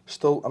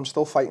 I'm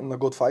still fighting a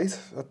good fight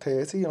at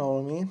 30, you know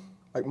what I mean?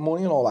 Like,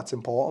 money and all that's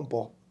important,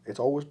 but it's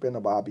always been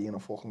about being a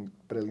fucking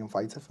brilliant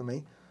fighter for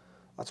me.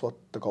 That's what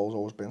the goal's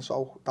always been.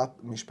 So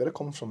that my spirit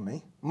comes from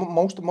me.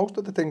 Most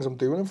of the things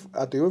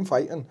I do in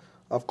fighting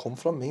have come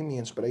from me. My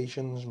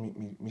inspirations,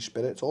 my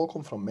spirit, it's all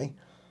come from me. You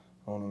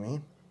know what I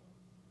mean?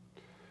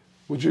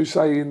 Would you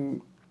say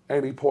in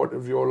any point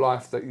of your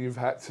life that you've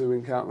had to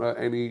encounter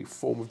any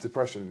form of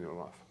depression in your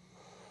life?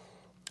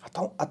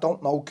 I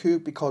don't know, Q,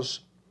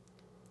 because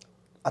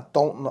I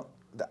don't know.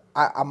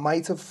 I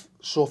might have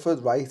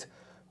suffered, right,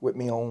 with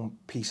my own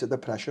piece of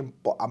depression,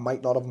 but I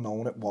might not have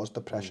known it was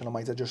depression. I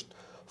might have just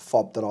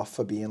fobbed it off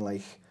for being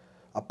like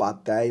a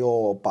bad day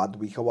or a bad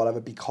week or whatever,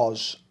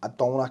 because I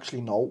don't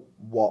actually know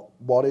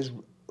what is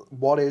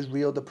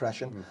real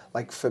depression.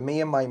 Like, for me,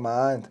 in my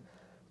mind,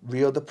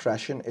 real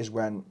depression is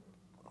when,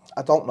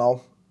 I don't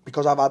know,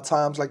 because I've had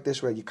times like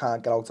this where you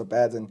can't get out of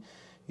bed and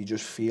you're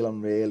just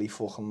feeling really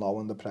fucking low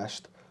and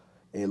depressed,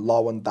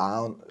 low and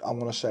down, I'm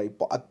gonna say.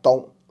 But I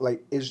don't,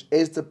 like, is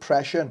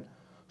depression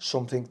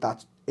something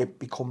that it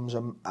becomes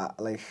a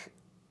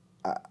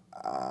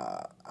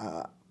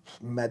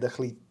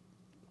medically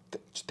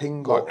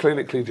thing, like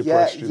clinically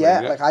depressed?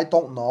 Yeah, like, I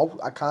don't know.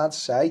 I can't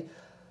say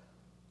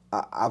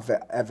I've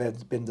ever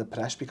been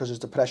depressed, because is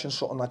depression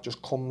something that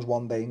just comes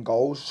one day and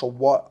goes? So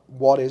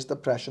what is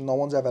depression? No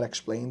one's ever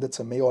explained it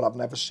to me, or I've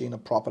never seen a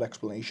proper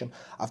explanation.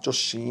 I've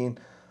just seen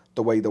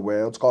the way the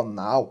world's gone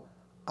now,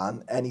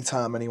 and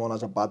anytime anyone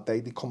has a bad day,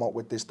 they come out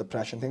with this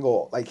depression thing.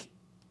 Or like,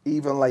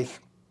 even like,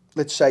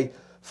 let's say,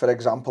 for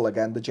example,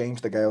 again, the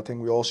James DeGale thing,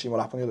 we all seen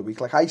what happened the other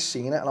week. Like, I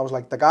seen it and I was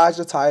like, the guy's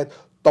retired,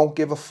 don't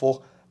give a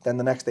fuck. Then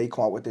the next day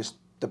come out with this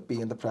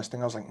being depressed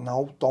thing. I was like,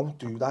 no, don't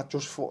do that.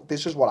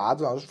 This is what I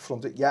do. I just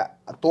fronted. Yeah,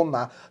 I've done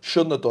that.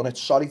 Shouldn't have done it.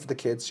 Sorry to the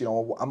kids. You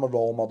know, I'm a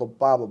role model.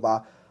 Blah blah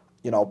blah.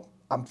 You know,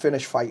 I'm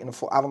finished fighting.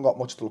 I haven't got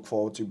much to look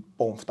forward to.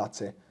 Boom,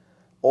 that's it.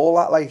 All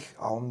that, like,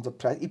 oh, I'm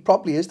depressed. He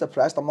probably is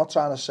depressed. I'm not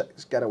trying to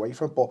get away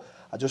from it, but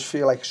I just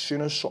feel like as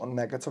soon as something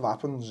negative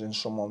happens in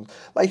someone,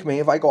 like me,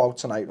 if I go out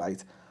tonight,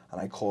 right, and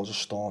I cause a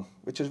storm,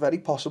 which is very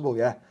possible,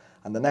 yeah,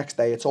 and the next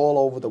day it's all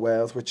over the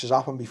world, which has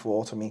happened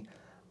before to me.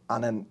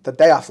 And then the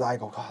day after, I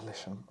go, God,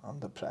 listen, I'm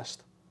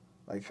depressed.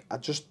 Like, I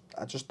just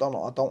don't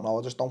know. I don't know.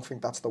 I just don't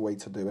think that's the way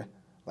to do it.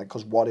 Like,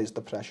 because what is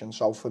depression?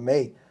 So for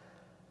me,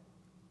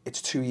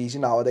 it's too easy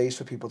nowadays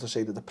for people to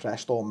say they're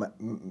depressed or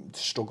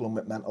struggling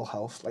with mental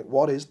health. Like,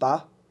 what is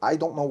that? I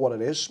don't know what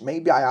it is.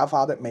 Maybe I have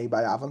had it, maybe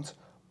I haven't.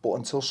 But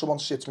until someone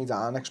sits me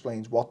down and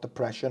explains what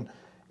depression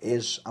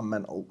is and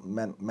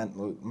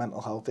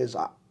mental health is,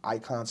 I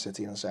can't sit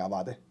here and say I've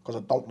had it, because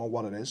I don't know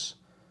what it is.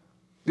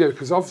 Yeah,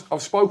 because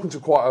I've spoken to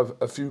quite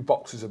a few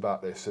boxers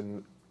about this,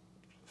 and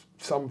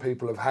some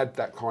people have had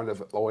that kind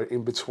of, or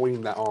in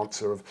between that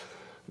answer of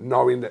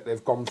knowing that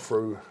they've gone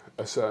through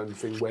a certain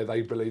thing where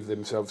they believe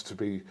themselves to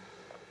be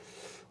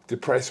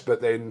depressed, but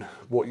then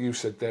what you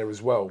said there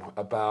as well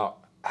about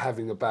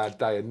having a bad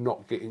day and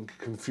not getting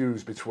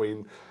confused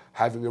between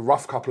having a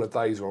rough couple of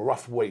days or a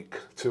rough week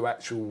to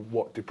actual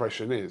what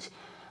depression is.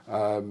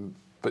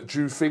 But do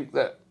you think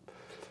that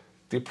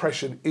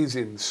depression is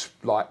in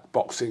like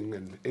boxing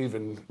and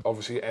even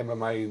obviously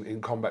MMA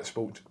in combat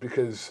sport,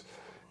 because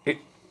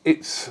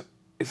it's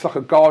like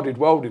a guarded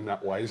world in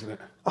that way, isn't it?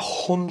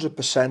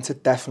 100%,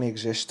 it definitely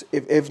exists.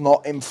 If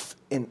not in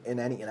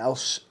anything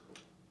else,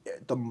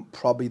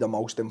 probably the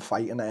most in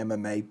fighting,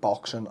 MMA,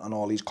 boxing, and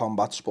all these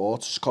combat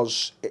sports,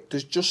 because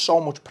there's just so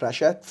much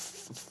pressure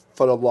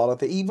for a lot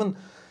of it. Even,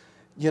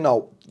 you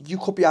know, you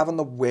could be having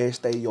the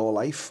worst day of your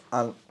life,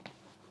 and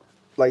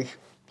like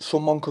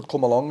someone could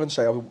come along and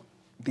say, oh,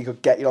 they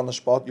could get you on the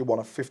spot, you want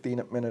a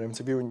 15-minute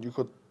interview, and you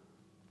could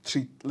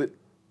treat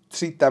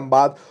them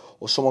bad,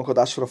 or someone could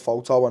ask for a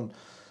photo and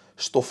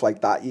stuff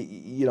like that.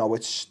 You know,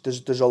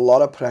 there's a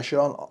lot of pressure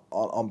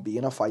on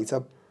being a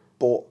fighter,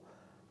 but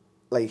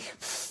like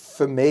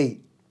for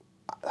me,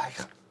 like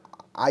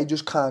I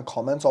just can't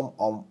comment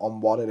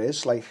on what it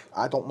is. Like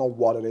I don't know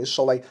what it is.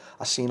 So like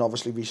I seen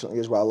obviously recently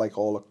as well, like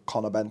all the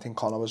Conor Ben thing.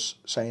 Conor was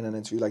saying in an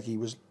interview like he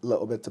was a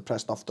little bit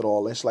depressed after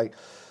all this. Like,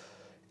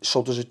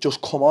 so does it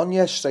just come on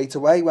you straight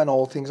away when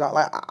all things are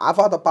like? I've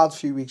had a bad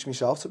few weeks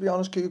myself, to be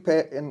honest,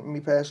 in my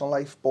personal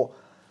life. But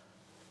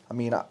I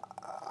mean,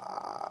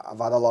 I've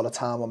had a lot of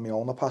time on my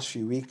own the past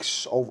few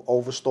weeks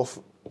over stuff,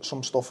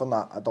 some stuff and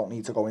that I don't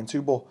need to go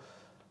into. But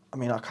I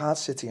mean, I can't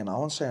sit here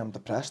now and say I'm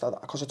depressed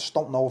because I just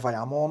don't know if I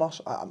am or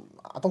not.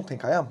 I don't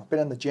think I am. I've been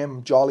in the gym,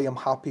 I'm jolly, I'm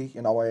happy.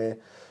 You know,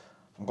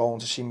 I'm going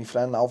to see my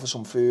friend now for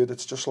some food.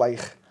 It's just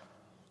like,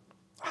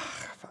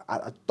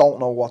 I don't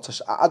know what to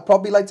say. I'd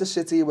probably like to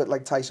sit here with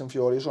like Tyson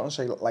Fury or something and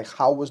say, like,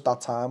 how was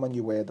that time when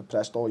you were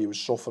depressed or you was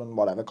suffering,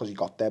 whatever, because he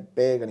got dead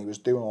big and he was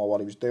doing all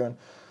what he was doing.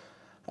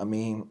 I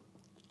mean,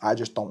 I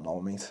just don't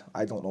know, mate.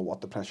 I don't know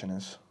what depression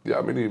is. Yeah,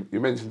 I mean, you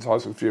mentioned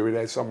Tyson Fury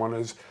there. Someone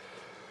who's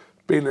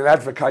been an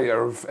advocate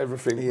of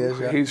everything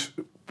he's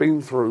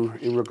been through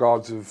in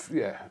regards of,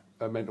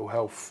 mental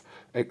health,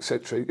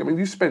 etc. I mean,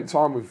 you spent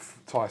time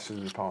with Tyson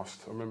in the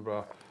past. I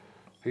remember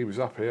he was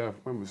up here,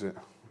 when was it?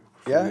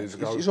 Years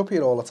ago. He's up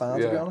here all the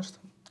time, to be honest.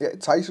 Yeah,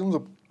 Tyson's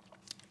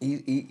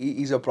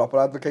he's a proper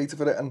advocate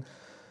for it, and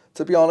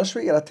to be honest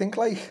with you, I think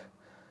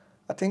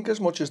as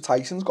much as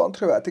Tyson's gone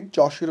through it, I think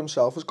Joshua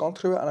himself has gone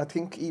through it, and I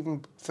think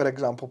even, for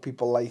example,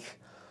 people like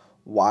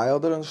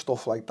Wilder and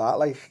stuff like that,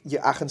 like,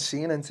 I can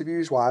see in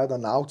interviews Wilder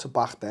now to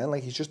back then,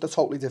 like, he's just a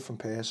totally different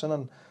person,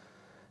 and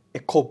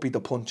it could be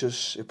the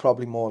punches, it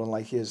probably more than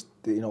likely is,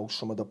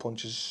 some of the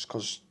punches,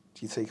 because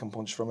you're taking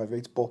punches from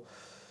heavyweights, but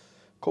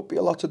could be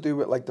a lot to do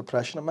with like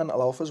depression and mental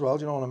health as well.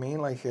 Do you know what I mean?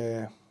 Like,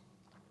 I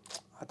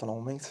don't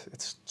know, mate.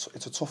 It's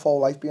a tough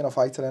whole life being a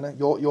fighter, innit?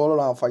 You're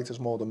around fighters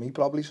more than me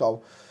probably,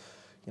 so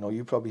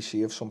you probably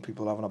see if some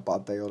people are having a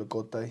bad day or a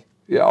good day.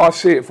 Yeah, I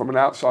see it from an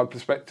outside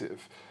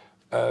perspective.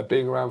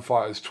 Being around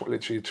fighters,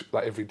 literally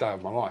like every day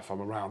of my life,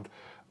 I'm around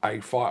a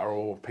fighter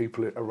or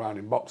people around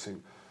in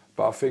boxing.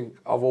 But I think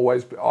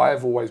I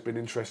have always been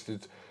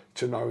interested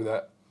to know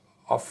that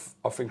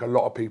I think a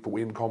lot of people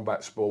in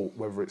combat sport,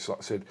 whether it's like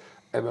I said,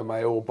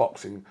 MMA or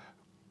boxing,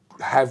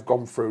 have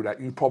gone through that.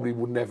 You probably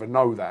would never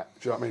know that.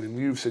 Do you know what I mean? And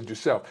you've said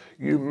yourself,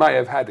 you may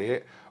have had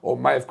it or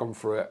may have gone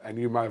through it and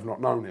you may have not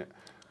known it.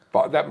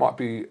 But that might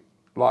be,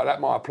 like, that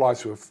might apply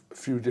to a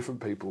few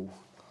different people.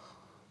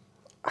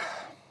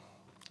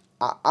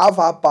 I've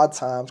had bad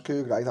times,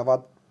 Coog, right? I've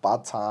had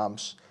bad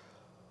times.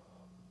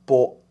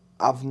 But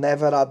I've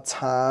never had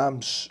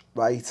times,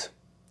 right?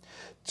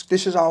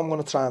 This is how I'm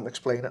going to try and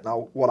explain it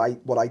now, what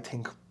I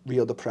think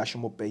real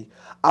depression would be.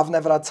 I've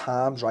never had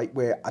times, right,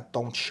 where I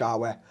don't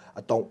shower,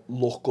 I don't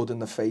look good in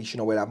the face,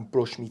 where I haven't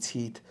brushed my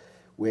teeth,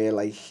 where,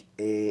 like,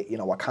 I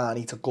can't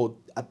eat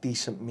a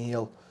decent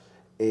meal,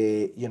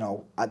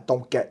 I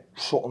don't get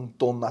something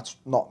done that's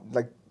not,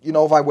 like,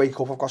 if I wake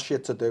up, I've got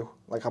shit to do,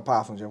 like,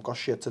 apart from gym, I've got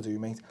shit to do,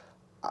 mate.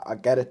 I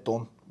get it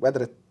done.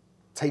 Whether it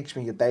takes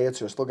me a day or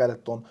two, I still get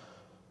it done.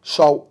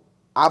 So,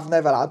 I've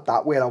never had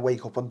that where I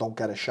wake up and don't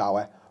get a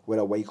shower, where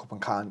I wake up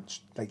and can't,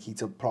 like,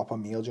 eat a proper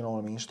meal, do you know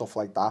what I mean? Stuff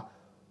like that.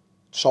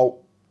 So,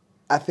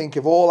 I think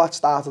if all that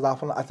started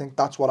happening, I think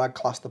that's what I'd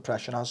class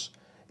depression as.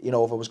 If I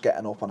was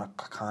getting up and I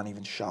can't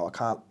even shower, I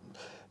can't,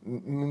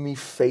 my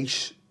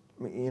face,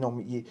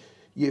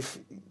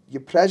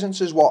 your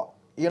presence is what,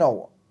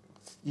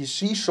 you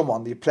see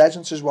someone, your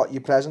presence is what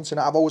your presence, and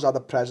I've always had a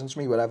presence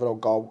me wherever I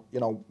go,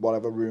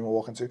 whatever room I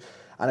walk into,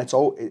 and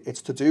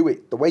it's to do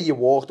with the way you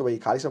walk, the way you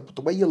carry yourself, but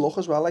the way you look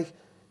as well, like,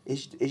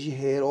 is your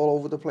hair all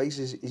over the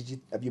place?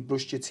 Have you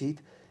brushed your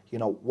teeth?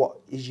 What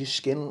is your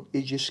skin?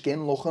 Is your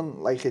skin looking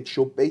like it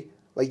should be?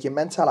 Like, you're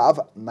meant to have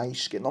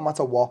nice skin, no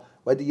matter what.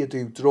 Whether you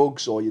do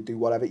drugs or you do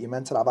whatever, you're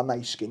meant to have a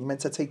nice skin. You're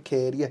meant to take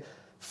care of your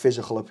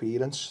physical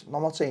appearance.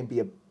 I'm not saying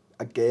be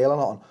a girl or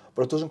nothing,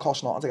 but it doesn't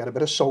cost nothing to get a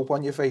bit of soap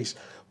on your face,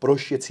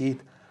 brush your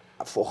teeth,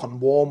 fucking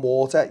warm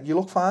water. You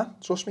look fine,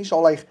 trust me. So,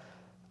 like,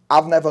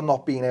 I've never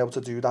not been able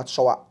to do that.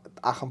 So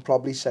I can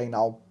probably say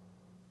now,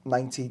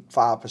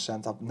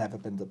 95% I've never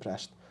been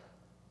depressed.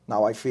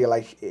 Now, I feel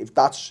like if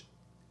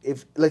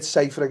let's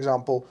say, for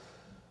example,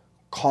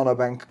 Conor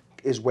Ben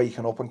is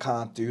waking up and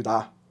can't do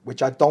that,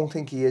 which I don't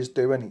think he is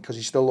doing because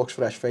he still looks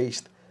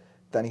fresh-faced,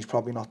 then he's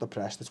probably not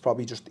depressed. He's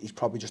probably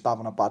just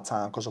having a bad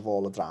time because of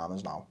all the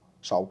dramas now.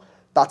 So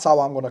that's how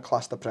I'm going to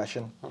class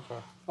depression. Okay.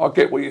 I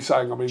get what you're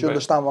saying. I mean, do you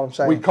understand what I'm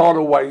saying? We can't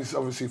always,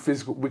 obviously,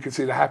 we can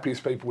see the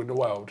happiest people in the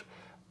world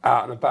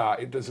out and about.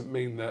 It doesn't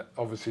mean that,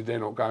 obviously, they're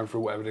not going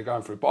through whatever they're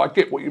going through. But I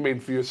get what you mean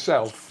for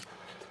yourself,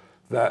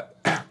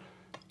 that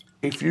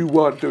if you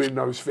weren't doing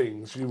those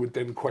things, you would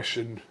then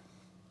question,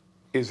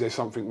 is there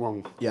something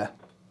wrong? Yeah.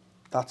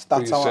 That's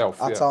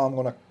how I'm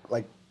going to,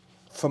 like,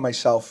 for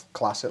myself,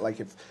 class it. Like,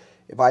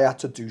 if I had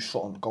to do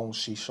something, go and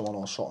see someone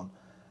or something,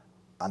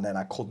 and then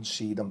I couldn't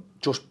see them,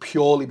 just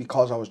purely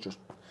because I was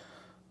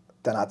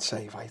then I'd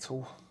say, right,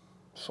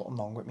 something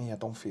wrong with me, I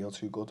don't feel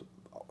too good.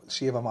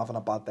 see if I'm having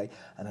a bad day.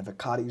 And if it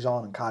carries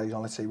on,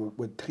 let's say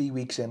we're 3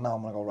 weeks in now,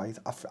 I'm going to go, right,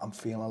 I'm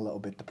feeling a little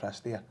bit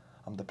depressed here.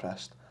 I'm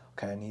depressed.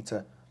 Okay, I need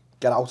to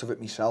get out of it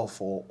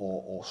myself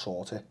or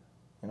sort it.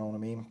 You know what I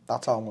mean?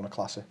 That's how I'm going to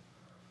class it.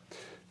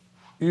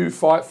 You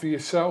fight for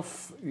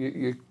yourself,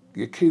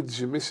 your kids,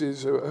 your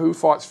missus. Who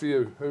fights for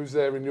you? Who's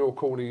there in your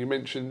corner? You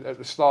mentioned at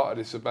the start of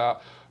this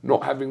about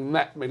not having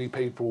that many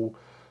people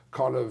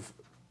kind of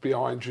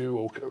behind you,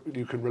 or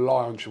you can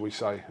rely on, shall we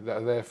say, that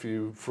are there for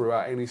you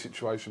throughout any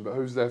situation. But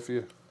who's there for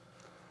you?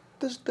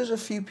 There's a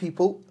few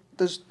people.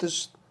 There's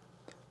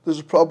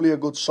probably a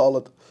good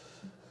solid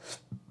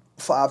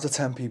 5 to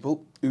 10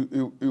 people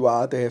who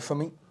are there for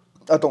me.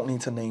 I don't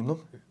need to name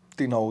them.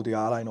 They know who they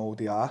are. I know who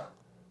they are.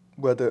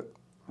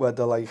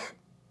 Whether like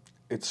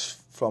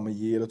it's from a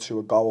year or two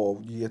ago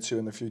or year two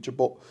in the future.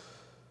 But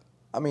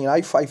I mean,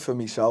 I fight for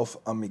myself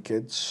and my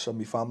kids and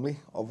my family,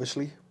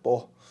 obviously.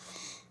 But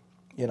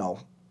you know,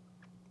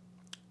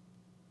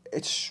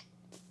 it's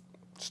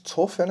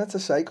tough, innit, to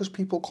say, because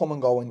people come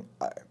and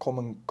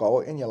go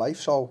in your life.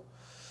 So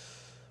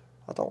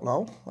I don't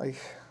know. Like,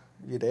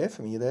 if you're there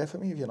for me, you're there for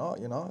me. If you're not,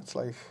 you're not. It's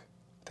like,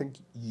 I think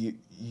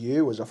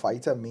you as a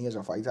fighter, me as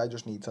a fighter, I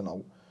just need to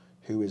know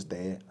who is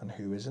there and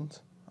who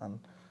isn't, and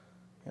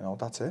you know,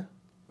 that's it.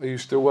 Are you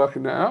still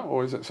working that out,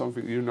 or is it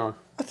something you know?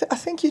 I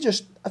think you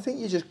just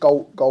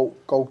go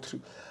through.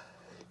 You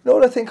know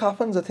what I think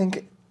happens? I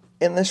think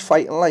in this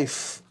fighting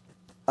life,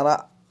 and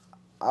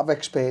I've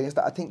experienced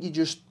that. I think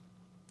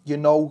you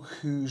know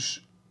who's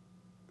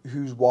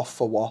what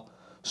for what.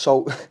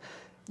 So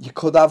you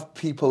could have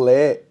people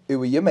there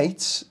who are your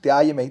mates. They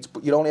are your mates,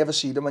 but you don't ever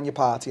see them when you're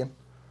partying.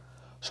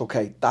 So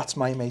okay, that's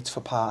my mates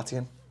for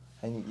partying,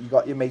 and you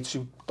got your mates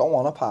who don't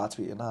want to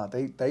party with you. Nah,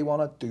 they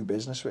want to do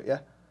business with you.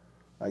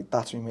 Like,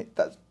 that's me, mate.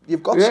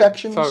 You've got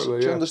sections.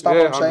 Totally, do you understand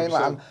what I'm saying?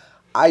 Like, and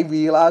I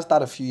realised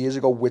that a few years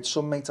ago with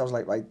some mates. I was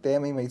like, right, they're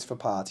my mates for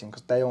partying,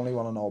 because they only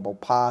want to know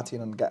about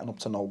partying and getting up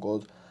to no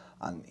good.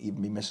 And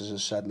even my missus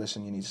has said,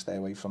 listen, you need to stay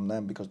away from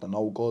them because they're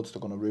no good.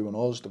 They're going to ruin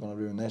us. They're going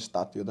to ruin this,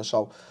 that, the other.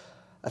 So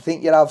I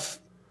think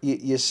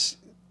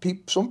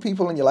some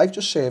people in your life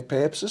just serve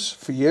purposes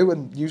for you,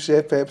 and you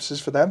serve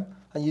purposes for them.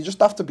 And you just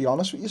have to be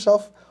honest with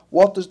yourself.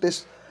 What does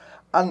this...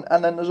 And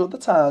then there's other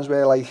times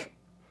where, like,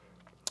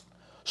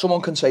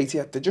 someone can say to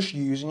you, they're just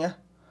using you.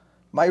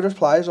 My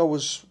reply is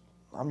always,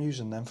 I'm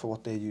using them for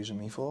what they're using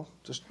me for.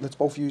 Just let's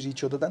both use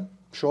each other then.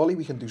 Surely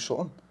we can do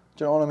something.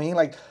 Do you know what I mean?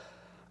 Like,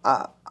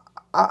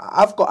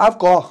 I've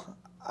got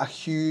a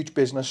huge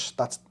business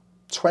that's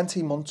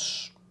 20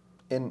 months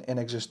in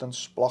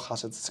existence. Block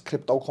Assets. It's a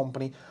crypto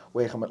company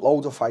working with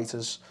loads of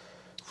fighters.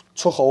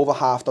 Took over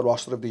half the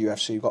roster of the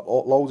UFC. We've got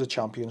loads of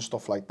champions,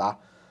 stuff like that.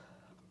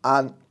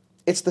 And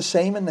it's the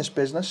same in this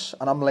business.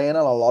 And I'm learning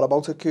a lot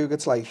about it, Coog.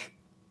 It's like,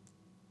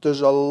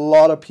 there's a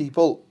lot of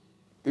people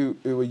who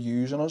are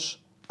using us.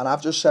 And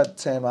I've just said,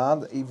 turn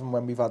around, even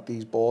when we've had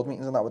these board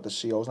meetings and that with the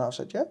CEOs, and I've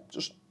said, yeah,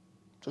 just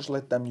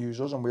let them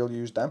use us and we'll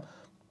use them.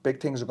 Big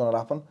things are going to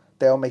happen.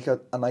 They'll make a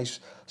nice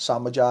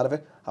sandwich out of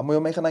it, and we'll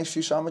make a nice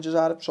few sandwiches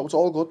out of it. So it's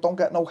all good. Don't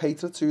get no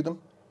hatred to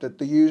them. They're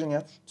using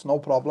it. It's no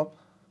problem.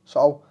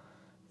 So,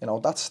 you know,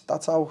 that's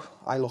how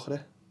I look at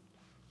it.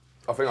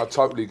 I think I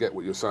totally get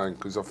what you're saying,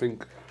 because I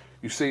think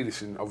you see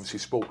this in, obviously,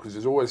 sport, because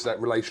there's always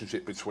that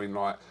relationship between,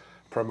 like,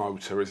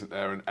 promoter, isn't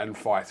there, and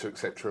fighter,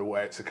 etc.,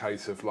 where it's a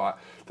case of, like,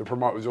 the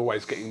promoter's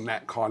always getting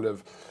that kind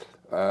of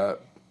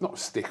not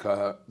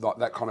sticker, like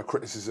that kind of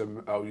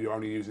criticism. Oh, you're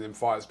only using them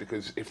fighters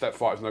because if that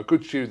fighter's no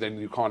good to you, then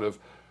you kind of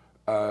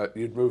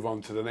you'd move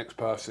on to the next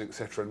person,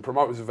 etc. And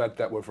promoters have had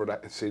that, whether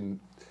that's in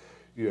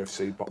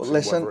UFC, boxing,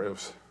 whatever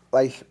else.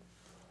 Like,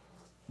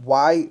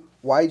 why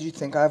do you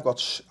think I've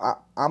got?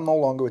 I'm no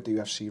longer with the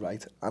UFC,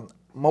 right? And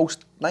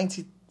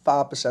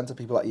 95% of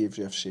people at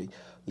UFC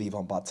leave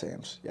on bad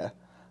terms, yeah.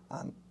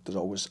 And there's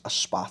always a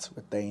spat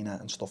with Dana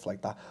and stuff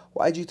like that.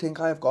 Why do you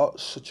think I've got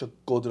such a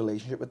good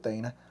relationship with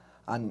Dana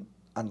and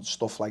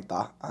stuff like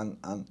that?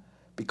 And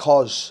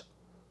because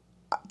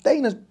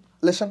Dana's,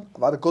 listen,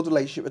 I've had a good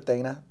relationship with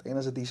Dana.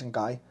 Dana's a decent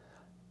guy.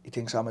 He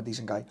thinks I'm a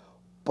decent guy.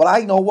 But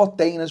I know what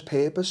Dana's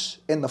purpose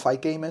in the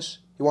fight game is.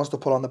 He wants to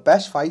put on the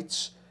best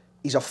fights.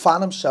 He's a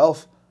fan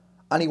himself.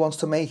 And he wants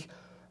to make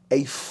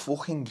a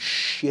fucking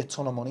shit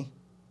ton of money.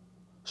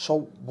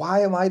 So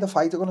why am I, the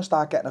fighter, going to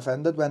start getting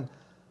offended when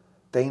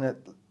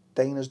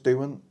Dana's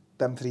doing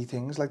them three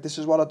things? Like, this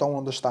is what I don't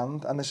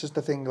understand. And this is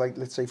the thing, like,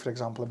 let's say, for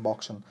example, in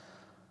boxing,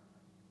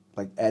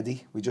 like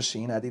Eddie, we just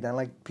seen Eddie then,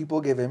 like, people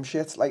give him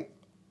shit. Like,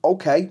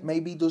 okay,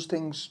 maybe he does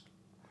things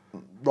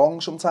wrong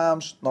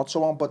sometimes, not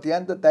so on, but at the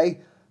end of the day,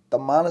 the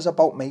man is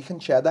about making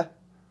cheddar.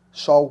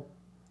 So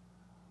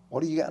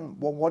what are you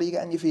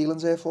getting your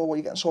feelings here for? What are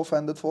you getting so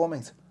offended for,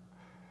 mate?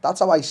 That's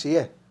how I see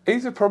it.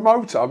 He's a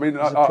promoter. I mean,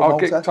 I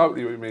get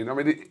totally what you mean. I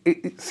mean,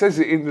 it says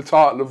it in the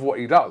title of what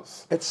he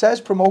does. It says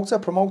promoter.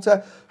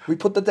 We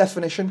put the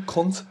definition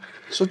cunt.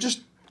 So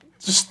just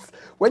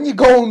when you're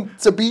going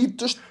to be,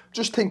 just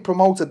think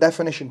promoter,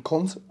 definition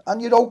cunt, and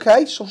you're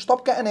okay. So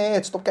stop getting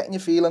hurt. Stop getting your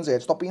feelings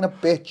hurt. Stop being a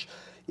bitch.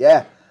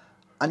 Yeah.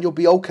 and you'll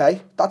be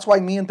okay. That's why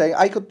me and Dane,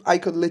 I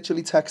could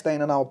literally text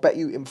Dane, and I'll bet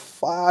you in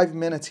 5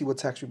 minutes he would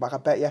text me back. I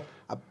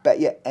bet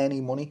you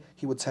any money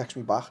he would text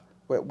me back.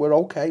 We're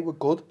okay, we're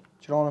good. Do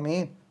you know what I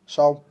mean?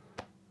 So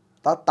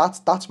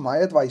that's my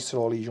advice to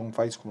all these young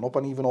fighters coming up,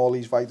 and even all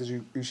these fighters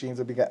who seem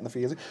to be getting the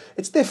feels.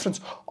 It's different.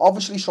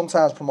 Obviously,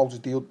 sometimes promoters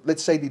deal.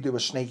 Let's say they do a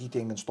snaky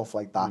thing and stuff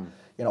like that.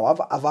 You know,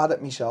 I've had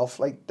it myself.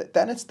 Like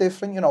then it's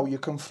different. You know, you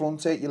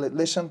confront it. You like,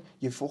 listen.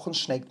 You fucking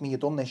snaked me. You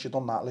done this. You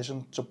done that.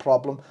 Listen, it's a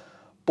problem.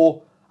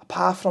 But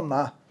apart from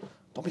that,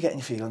 don't be getting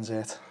your feelings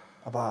hurt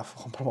about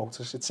fucking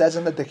promoters. It says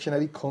in the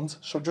dictionary, cunt.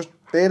 So just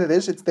there it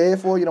is. It's there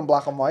for you in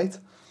black and white.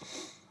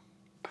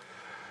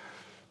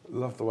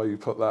 Love the way you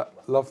put that.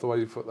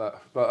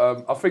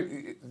 But I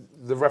think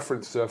the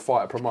reference to a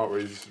fighter promoter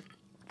is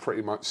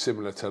pretty much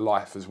similar to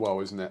life as well,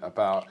 isn't it?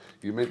 About,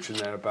 you mentioned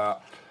there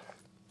about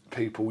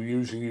people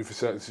using you for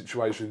certain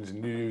situations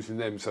and you using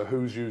them. So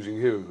who's using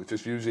who?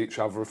 Just use each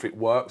other if it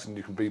works, and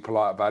you can be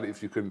polite about it.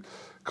 If you can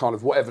kind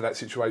of, whatever that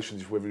situation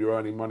is, whether you're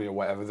earning money or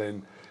whatever,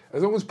 then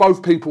as long as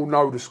both people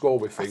know the score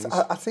with things.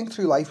 I think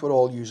through life we're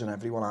all using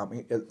everyone, aren't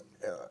we?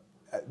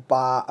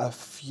 Bar a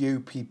few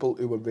people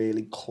who are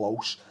really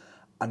close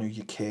and who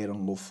you care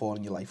and love for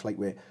in your life, like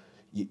where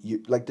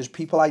you like, there's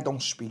people I don't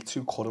speak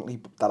to currently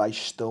that I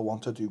still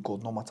want to do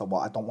good no matter what.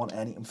 I don't want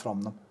anything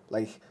from them.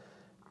 Like,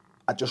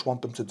 I just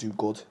want them to do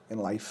good in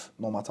life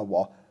no matter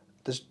what.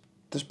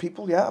 There's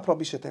people, yeah, I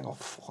probably sit there and go,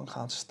 fucking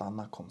can't stand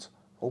that cunt.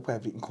 Hope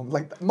everything comes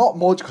like that. Not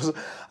much, because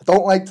I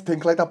don't like to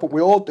think like that, but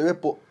we all do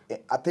it. But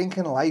I think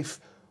in life,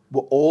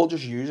 we're all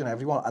just using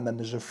everyone, and then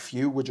there's a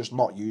few we're just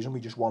not using. We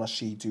just want to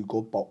see do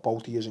good, both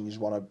of you, and you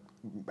just want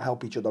to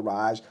help each other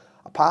rise.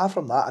 Apart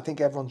from that, I think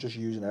everyone's just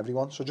using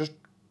everyone. So just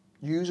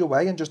use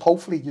away, and just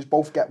hopefully you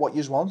both get what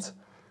you want.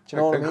 Do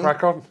you know what I mean?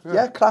 Crack on.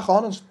 Yeah, crack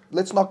on, and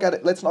let's not get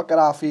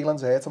our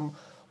feelings hurt, and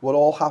we're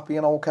all happy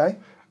and okay.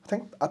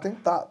 I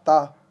think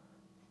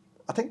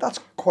that's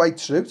quite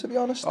true, to be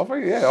honest. I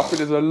think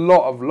there's a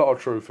lot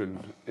of truth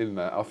in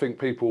that. I think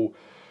people,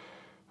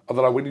 I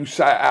don't know, when you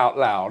say it out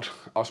loud,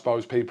 I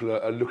suppose people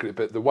are looking at it,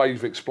 but the way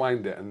you've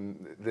explained it,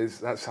 and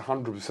that's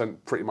 100%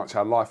 pretty much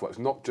how life works.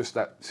 Not just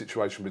that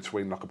situation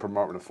between like a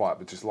promoter and a fight,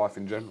 but just life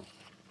in general.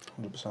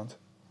 100%.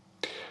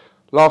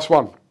 Last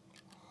one.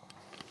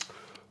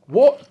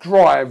 What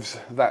drives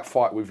that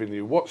fight within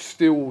you? What's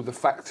still the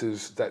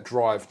factors that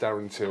drive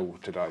Darren Till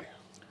today?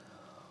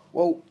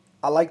 Well,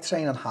 I like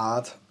training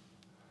hard.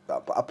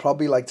 I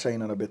probably like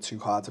training a bit too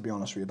hard, to be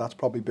honest with you. That's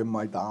probably been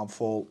my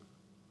downfall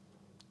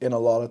in a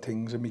lot of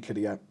things in my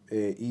career,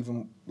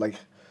 even like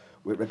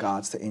with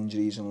regards to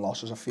injuries and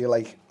losses. I feel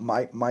like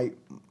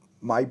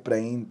my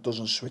brain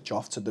doesn't switch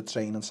off to the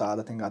training side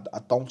of things. I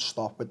don't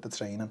stop with the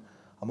training.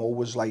 I'm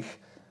always like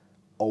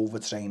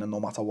overtraining no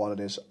matter what it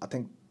is. I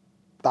think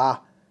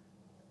that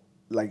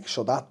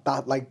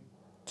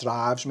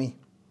drives me.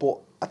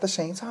 But at the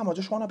same time, I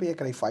just want to be a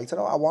great fighter.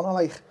 I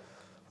want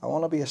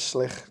to be a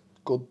slick,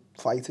 good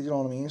fighter, you know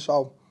what I mean?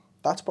 So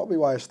that's probably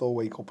why I still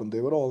wake up and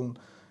do it all. And,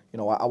 you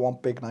know, I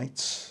want big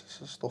nights,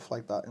 stuff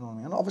like that, you know what I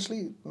mean? And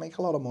obviously make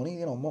a lot of money,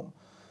 you know.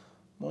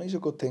 Money's a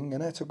good thing,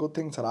 innit? It's a good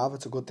thing to have,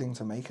 it's a good thing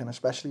to make, and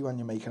especially when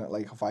you're making it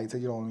like a fighter,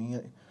 you know what I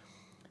mean?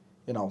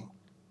 You know,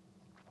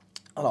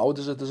 I know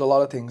there's a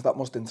lot of things that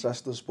must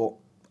interest us, but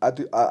I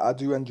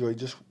do enjoy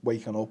just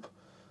waking up,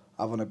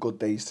 having a good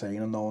day's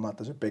training, knowing that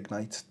there's a big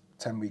night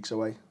 10 weeks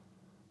away.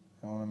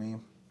 You know what I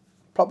mean?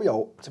 Probably,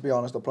 to be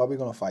honest, I'm probably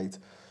going to fight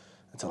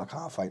until I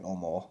can't fight no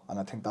more. And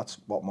I think that's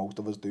what most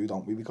of us do,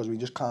 don't we? Because we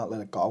just can't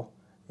let it go.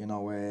 You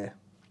know,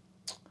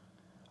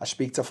 I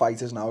speak to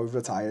fighters now who've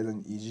retired,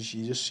 and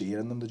you just see it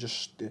in them. They're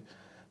just,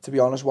 to be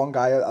honest, one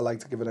guy I like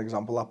to give an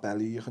example, that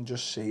Belly, you can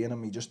just see in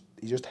him, he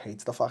just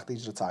hates the fact that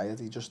he's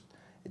retired. It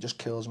just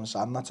kills him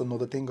inside. And that's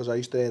another thing, because I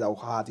used to hear how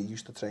hard he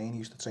used to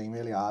train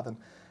really hard, and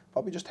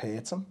probably just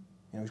hates him.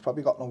 You know, he's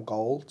probably got no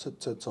goal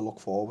to look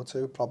forward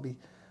to, probably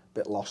a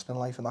bit lost in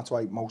life, and that's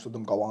why most of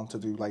them go on to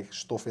do like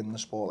stuff in the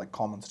sport, like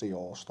commentary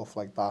or stuff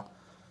like that.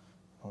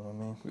 You know what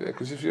I mean? Yeah,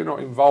 because if you're not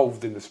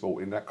involved in the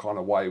sport in that kind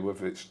of way,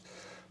 whether it's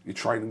you're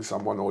training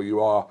someone or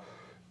you are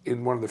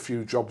in one of the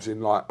few jobs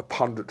in like a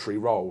punditry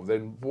role,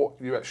 then what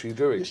are you actually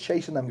doing? You're just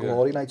chasing them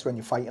glory nights when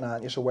you're fighting,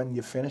 aren't you? So when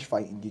you finish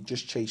fighting, you're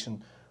just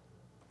chasing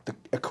the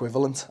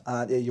equivalent,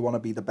 aren't you? You want to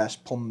be the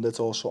best pundit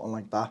or something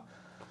like that.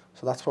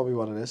 So that's probably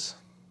what it is.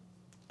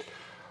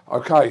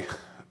 Okay,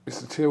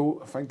 Mr. Till,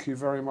 thank you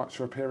very much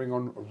for appearing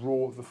on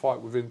Raw, the Fight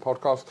Within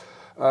podcast.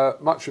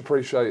 Much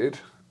appreciated.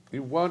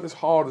 You weren't as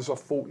hard as I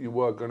thought you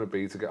were going to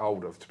be to get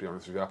hold of, to be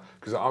honest with you,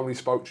 because I only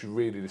spoke to you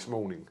really this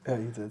morning. Yeah,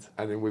 you did.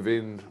 And then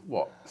within,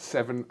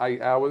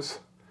 7-8 hours?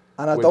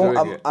 And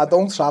I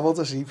don't travel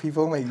to see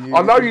people, mate.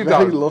 I know you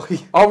don't. Very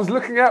lucky. I was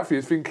looking out for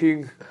you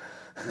thinking,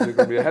 is there going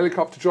to be a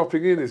helicopter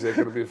dropping in? Is there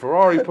going to be a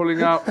Ferrari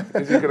pulling up?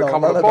 Is he going to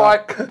come on a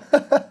bike?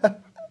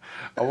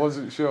 I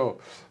wasn't sure.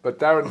 But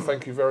Darren,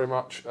 thank you very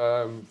much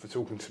for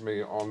talking to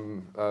me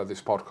on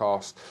this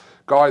podcast.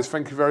 Guys,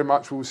 thank you very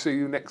much. We'll see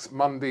you next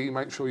Monday.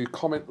 Make sure you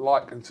comment,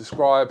 like and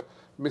subscribe.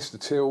 Mr.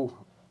 Till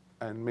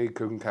and me,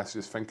 Coogan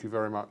Cassius, thank you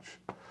very much.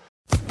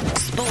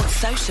 Sports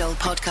Social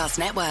Podcast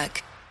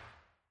Network.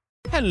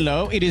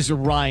 Hello, it is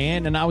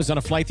Ryan, and I was on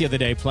a flight the other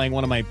day playing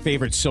one of my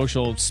favorite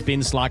social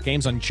spin slot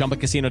games on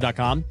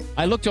ChumbaCasino.com.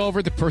 I looked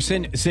over the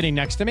person sitting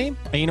next to me,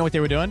 and you know what they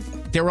were doing?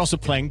 They were also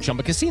playing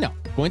Chumba Casino.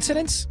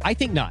 Coincidence? I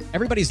think not.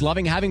 Everybody's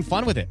loving having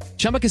fun with it.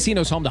 Chumba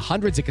Casino is home to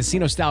hundreds of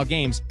casino-style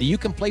games that you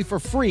can play for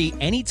free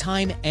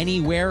anytime,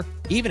 anywhere,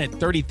 even at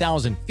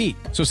 30,000 feet.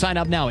 So sign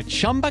up now at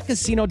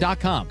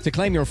ChumbaCasino.com to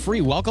claim your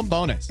free welcome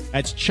bonus.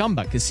 That's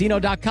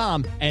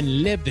ChumbaCasino.com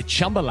and live the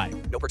Chumba life.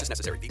 No purchase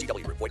necessary.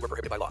 VGW. Void where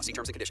prohibited by law. See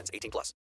terms and conditions. 18+.